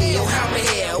 Hey, your helmet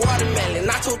head, watermelon,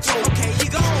 not your toe.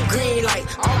 Green light,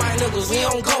 all my niggas, we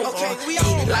on go.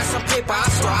 Hey, like some paper, I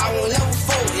swear I won't never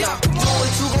fold. Do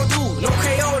what you gon' do, no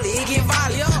Crayola, it get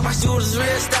violent. My shooters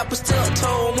real steppers,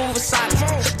 toe moving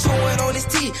silent. Chewing on his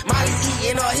teeth, Molly's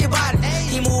eating on his body.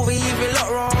 He moving even look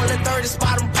wrong, the 30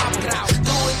 spot him popping out.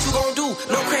 Do what you gon' do,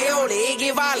 no Crayola, it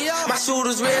get violent. My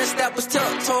shooters real steppers,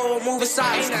 toe moving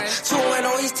silent. Chewing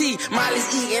on his teeth, Molly's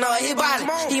eating on his body.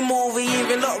 He moving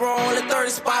even look wrong, the 30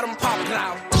 spot him popping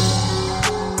out.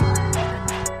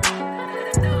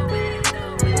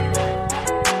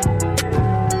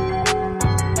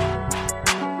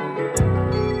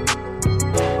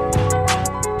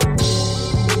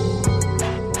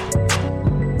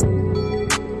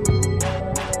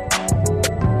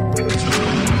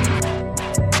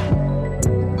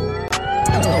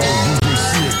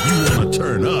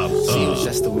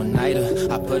 Just a one-nighter.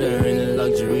 I put her in a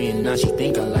luxury and now she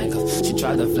think I like her. She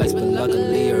tried to flex, but but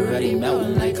luckily already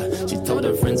melting like her. She told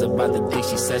her friends about the dick,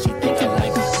 she said she think I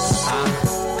like her.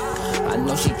 I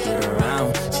know she get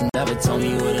around. She never told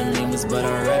me what her name is, but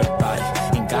I read about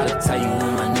it. Ain't gotta tell you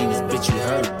what my name is, bitch, you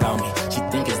heard about me. She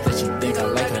think it's that she think I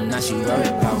like her, now she worried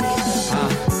about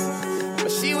me.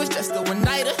 But she was just a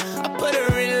one-nighter. I put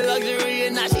her in luxury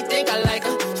and now she think I like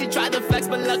her. She tried to flex,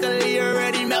 but luckily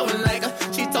already melting like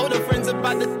her. She told her friends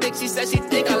about the dick, she said she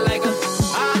think I like her.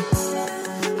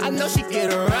 I know she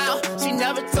get around. She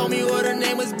never told me what her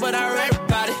name was, but I read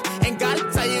about it. Ain't gotta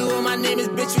tell you what my name is,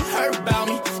 bitch, you heard about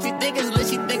me. She think it's lit,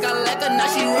 she think I like her, now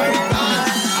she worried about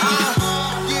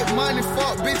me. Get money,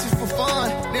 fuck bitches for fun.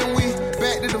 Then we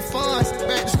back to the funds,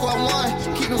 back to square one.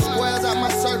 Keep them squares out my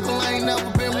circle, I ain't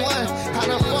never been one. I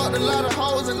done fucked a lot of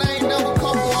hoes and I ain't never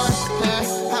caught one.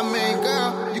 I mean,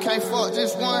 girl, you can't fuck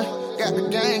just one. Got the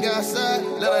gang outside,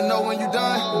 let her know when you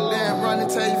done. Then run and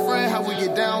tell your friend how we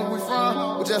get down where we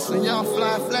from. We're just a young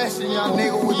fly flashing young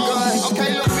nigga with guns.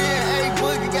 Okay, look, me and A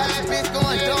Boogie got your bitch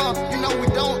going dumb. You know we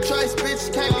don't trust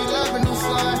bitches, can't be loving no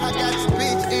son. I got your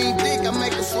bitch, ain't dick, I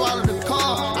make her swallow the cum.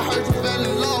 I heard you fell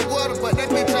in love with her, but that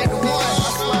bitch ain't the one. I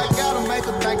swear I gotta make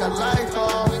her think I like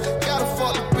her. Gotta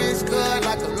fuck the bitch good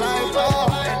like a light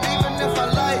bulb. And even if I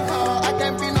like her, I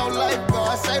can't be no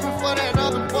lifeguard. Save me for that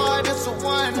other boy, this a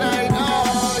one night.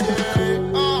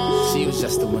 She was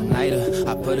just a one-nighter.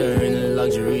 I put her in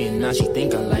luxury and now she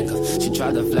think I like her. She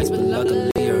tried to flex, but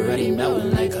luckily already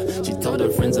melting like her. She told her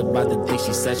friends about the dick,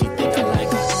 she said she think I like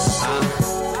her.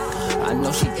 I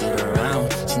know she get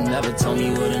around. She never told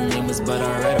me what her name was, but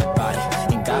I read about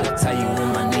it. Ain't gotta tell you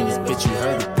what my name is, bitch, you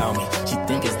heard about me. She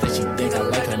think it's that she think I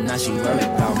like her, now she worried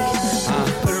about me.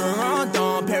 Put her on,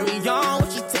 Dom Perignon,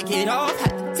 when she take it off.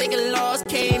 Had to take a loss,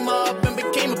 came up and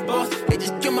became a boss. They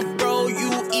just kill my bro,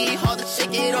 you eat hard to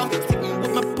shake it off. Sticking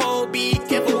with my pole, be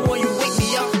careful when you wake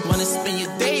me up. Wanna spend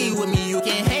your day with me, you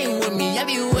can hang with me.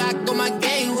 Everywhere I go, my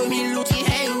gang with me. Lucci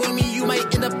hang with me, you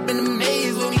might end up in the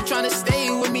maze with me. Tryna stay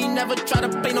with me, never try to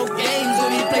play no games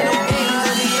with me. Play no games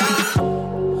with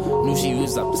me. Knew she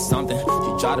was up to something.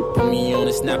 She tried to put me on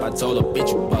a snap, I told her, bitch,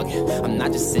 you bugging. I'm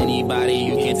not just anybody,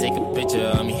 you can't take a picture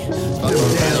of me. Fuck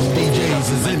Damn DJs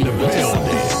is in the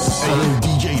building. Hey,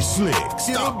 DJ Slick,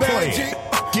 stop playing.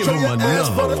 Give him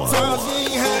another one.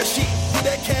 Get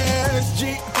that cash,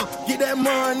 G. Get that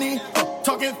money.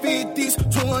 Talking 50s,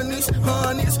 20s,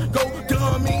 100s. Go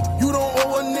dummy. You don't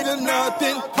owe a nigga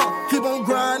nothing. Keep on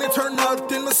grinding, turn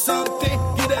nothing to something.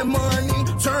 Get that money,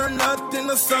 turn nothing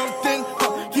to something.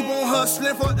 Keep on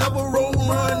hustling, forever roll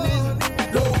running.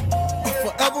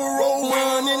 Forever roll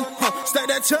running. Stack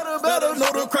that cheddar better,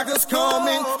 know the crackers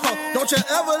coming. Don't you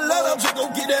ever let up, just go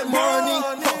get that money.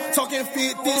 Talking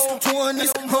 50s,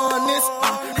 20s, 100s.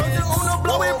 Heard you on the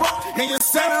blowing block, and you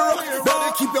set her up.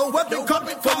 Better keep your weapon cocked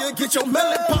before you get your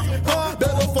melon pop.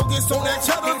 Better focus on that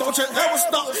cheddar, don't you ever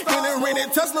stop. In a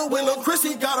rented Tesla with Lil'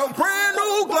 Chrissy got a brand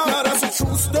new Glock. Now that's a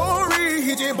true story,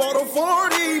 he just bought a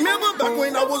 40. Remember back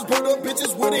when I was broke, the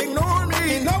bitches would ignore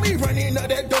me. Now we running up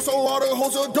that door so all the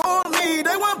hoes adore me.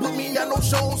 They won't put me at no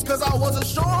shows cause I was a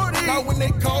shorty. Now when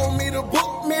they call me to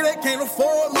book me, they can't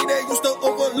afford me. They used to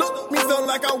overlook me, felt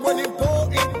like I wasn't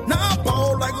important. Now I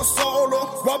ball like a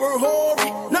solo, Robert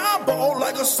Horry. Now I ball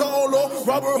like a solo,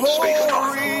 Robert Horry.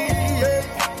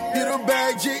 Yeah. Get a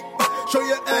bag, G. Show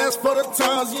your ass for the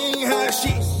times you ain't had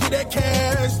shit. Get that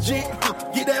cash, G.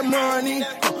 Get that money.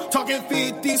 Talking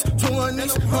 50s,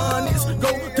 20s, 100s.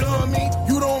 Go dummy.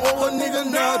 You don't owe a nigga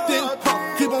nothing.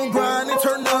 Keep on grinding,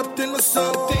 turn nothing to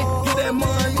something. Get that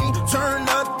money, turn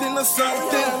nothing to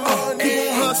something. Keep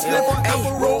on hustling,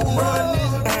 forever roll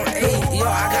running. Yo,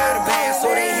 I got a bag, so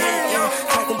they hit it.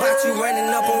 Talking about you running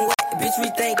up on what, bitch, we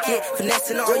think it.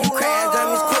 Finessing all you crash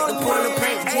dummies, quick to pull a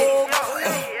prank jit.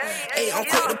 I'm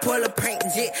quick to pull a prank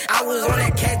jit. I was on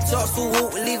that catch up, so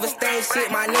whoop, leave a stain shit.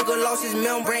 My nigga lost his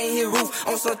membrane, his roof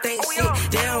on some think shit.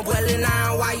 Damn, Belly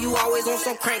 9, why you always on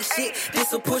some crank shit?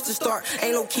 This a push to start,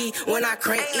 ain't no key when I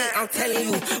crank it. I'm telling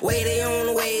you, way they on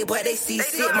the way, but they see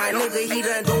shit. My nigga, he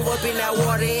done dove up in that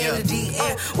water in the deep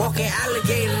end. Walking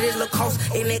alligator, this Lacoste,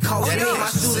 and they cost me. My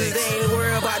shooters, they ain't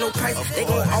worried about no price, they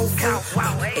gon' offer.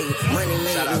 Hey, money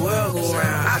make the world go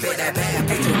round. I bet that bad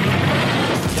bitch.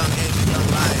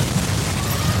 Young lion.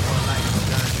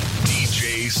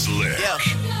 Slick. Yeah.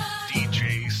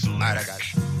 DJ Slick. Alright, I got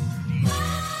you.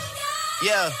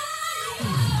 Yeah.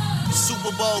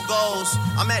 Super Bowl goals.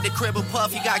 I'm at the crib of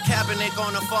Puff. He got Kaepernick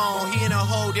on the phone. He in a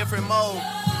whole different mode.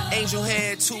 Angel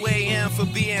Head, 2 a.m. for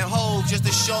being whole. Just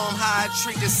to show him how I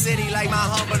treat the city like my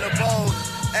humble abode.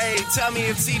 Hey, tell me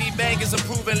if TD Bank is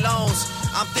approving loans.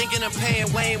 I'm thinking of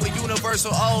paying Wayne with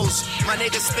universal O's. My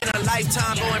niggas spent a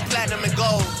lifetime going platinum and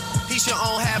gold. He We should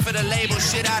own half of the label,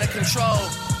 shit out of control.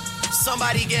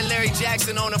 Somebody get Larry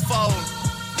Jackson on the phone.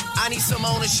 I need some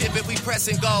ownership if we press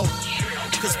and go.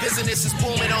 Cause business is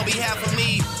booming on behalf of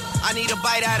me. I need a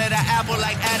bite out of the apple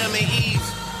like Adam and Eve.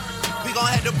 We gon'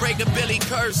 have to break the Billy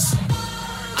curse.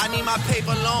 I need my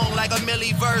paper long like a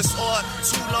Millie verse, or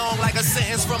too long like a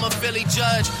sentence from a Philly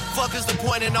judge. Fuck is the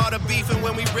point in all the beefing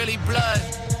when we really blood?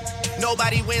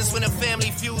 Nobody wins when a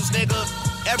family feuds, nigga.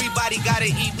 Everybody gotta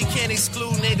eat, we can't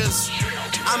exclude niggas.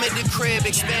 I'm at the crib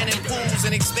expanding pools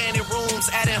and expanding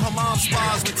rooms, adding hammam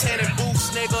spas with tenant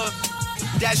booths, nigga.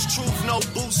 That's truth, no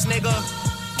boost, nigga.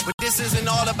 But this isn't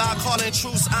all about calling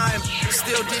truce. I'm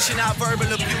still dishing out verbal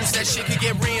abuse. That shit could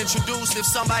get reintroduced if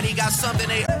somebody got something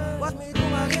they... A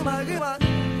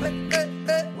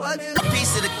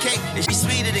piece of the cake, it's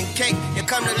sweeter than cake. You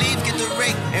come to leave, get the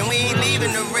rake, and we ain't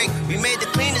leaving the rake. We made the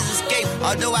cleaners escape,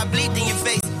 although I bleed in your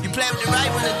face. You play with the right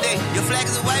one today, your flag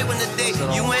is a white one today.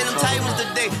 You wear them tight ones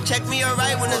today, check me a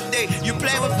right one today. You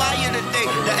play with fire today,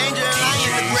 the angel and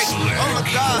lion the break. Oh my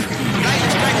God, now you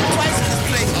striking twice in this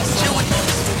place. Chill with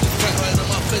right in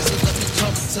my face and let me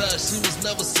traumatized. She was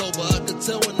never sober, I could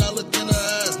tell when I looked in her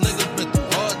eyes. Nigga been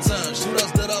through hard times,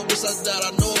 shootouts that I wish I died.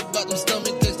 I know about them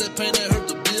stomach aches, that pain that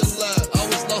hurt to be alive. I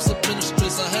was lost up in the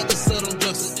streets, I had to sell them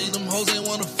drugs and eat them hoes ain't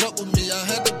wanna fuck with me. I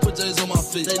had to put J's on my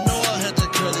feet. They know I had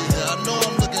that curly hair, I know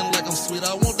I'm looking like I'm sweet.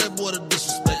 I want that boy to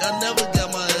disrespect, I never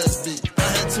got my ass beat. I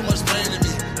had too much pain in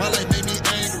me, my life made me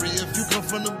angry. If you come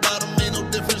from the bottom, ain't no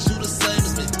difference, you the same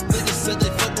as me. Niggas said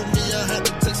they fuck with me, I had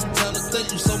to take some time to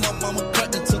thank you. So my mama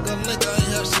cracked and took a link, I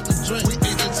ain't have shit to drink. We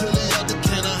ate that chili out the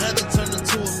can, I had to turn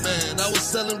into a man. I was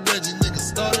selling Reggie, niggas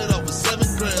started off with 7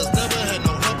 grams. Never had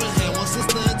no helping hand, one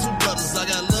sister and 2 brothers. I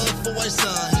got love for white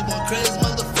son, he one crazy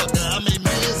motherfucker. I made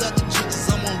millions out the trenches,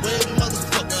 I'm one wavy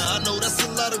motherfucker. I know that's a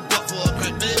lot of guap for a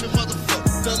crack baby motherfucker.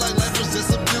 Felt like life was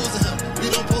just abusing him. We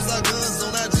don't post our guns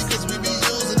on IG cause we be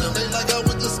using them. They like I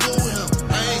went to school with him.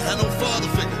 I ain't had no father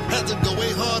figure, had to go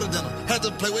way harder than him. Had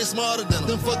to play way smarter than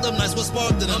them. Fucked up nights, what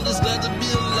sparked it? I'm just glad to be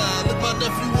alive. Look my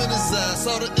nephew in his eyes,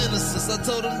 saw the innocence. I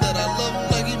told him that I love him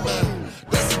like he mine.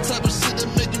 That's the type of shit that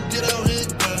make you get out here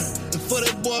and grind. And for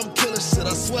that boy, I'm killing shit.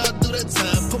 I swear I do that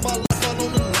time. Put my life all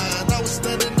on the line. I was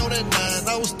standing on that 9.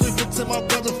 I was 3 for 10. My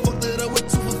brother fucked it up with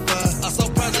 2 for 5. I saw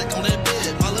Project on that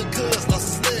bed. My little cuz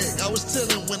lost his leg. I was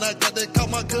chilling when I got that call.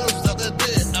 My cuz was out that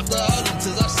bed. After all them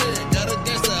tears I shed, got a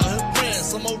gangster out here praying.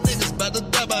 Some old niggas about to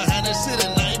die behind that shit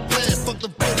and I ain't playing. Fuck the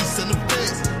police and the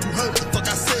feds. You heard the fuck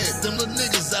I said. Them little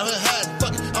niggas out here hiding.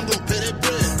 Fuck it, I'm gon' pay that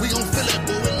bread. We gon' fill that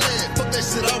boy with lead. Fuck that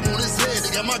shit, I want his head.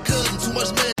 They got my cousin too much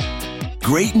man.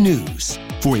 Great news.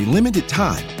 For a limited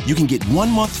time, you can get 1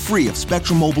 month free of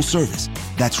Spectrum Mobile service.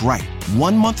 That's right,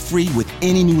 1 month free with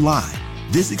any new line.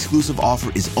 This exclusive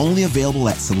offer is only available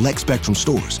at select Spectrum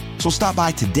stores, so stop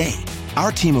by today.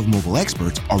 Our team of mobile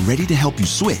experts are ready to help you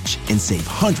switch and save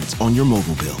hundreds on your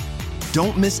mobile bill.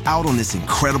 Don't miss out on this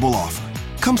incredible offer.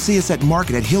 Come see us at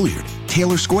Market at Hilliard,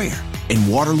 Taylor Square, and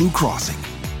Waterloo Crossing.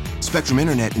 Spectrum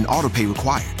Internet and autopay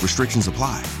required. Restrictions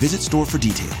apply. Visit store for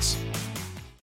details.